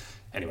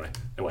 Anyway,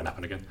 it won't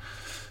happen again.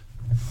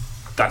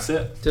 That's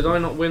it. Did I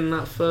not win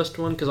that first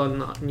one because I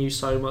knew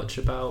so much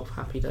about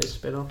Happy Days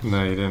spin-off?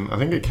 No, you didn't. I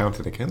think it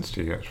counted against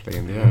you actually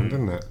in the end,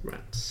 didn't it?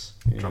 Rats.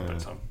 Yeah. Trumpet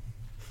Tom.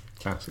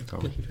 Classic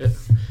Tom. Leave it.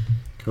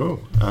 Cool.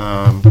 What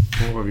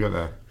have you got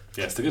there?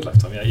 Yeah, it's the good life,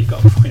 Tom. Yeah, you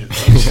got a point.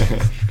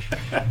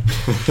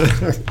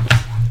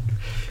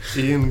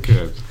 Ian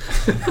Good.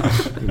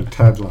 In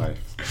Tad Life.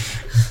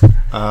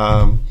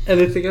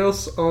 Anything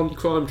else on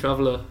Crime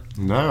Traveller?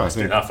 No, I That's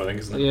think enough, I think,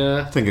 isn't it?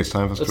 Yeah. I think it's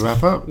time for us to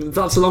wrap up.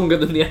 That's longer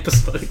than the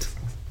episode.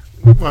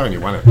 Well, only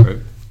one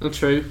episode. Oh,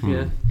 true,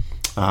 yeah.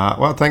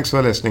 Well, thanks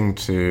for listening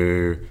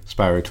to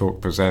Sparrow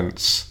Talk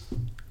Presents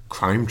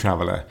Crime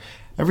Traveller.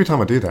 Every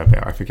time I do that bit,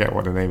 I forget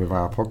what the name of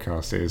our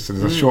podcast is. So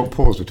there's a short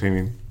pause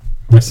between.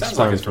 It sounds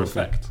like it's for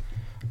Sparrow effect.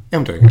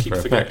 I'm doing it Keep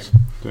for forgetting.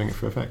 effect. Doing it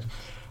for effect.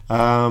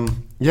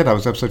 Yeah, that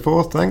was episode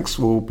 4. Thanks.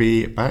 We'll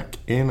be back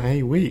in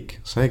a week.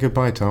 Say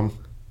goodbye, Tom.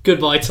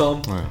 Goodbye,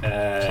 Tom. Oh,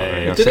 Hey.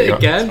 sorry, I Did set it you up.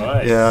 again?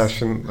 Twice. Yeah, I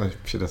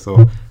should have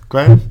thought.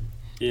 Graham?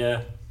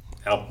 Yeah.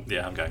 I'm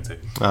going to.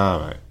 All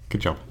right.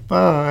 Good job.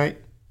 Bye.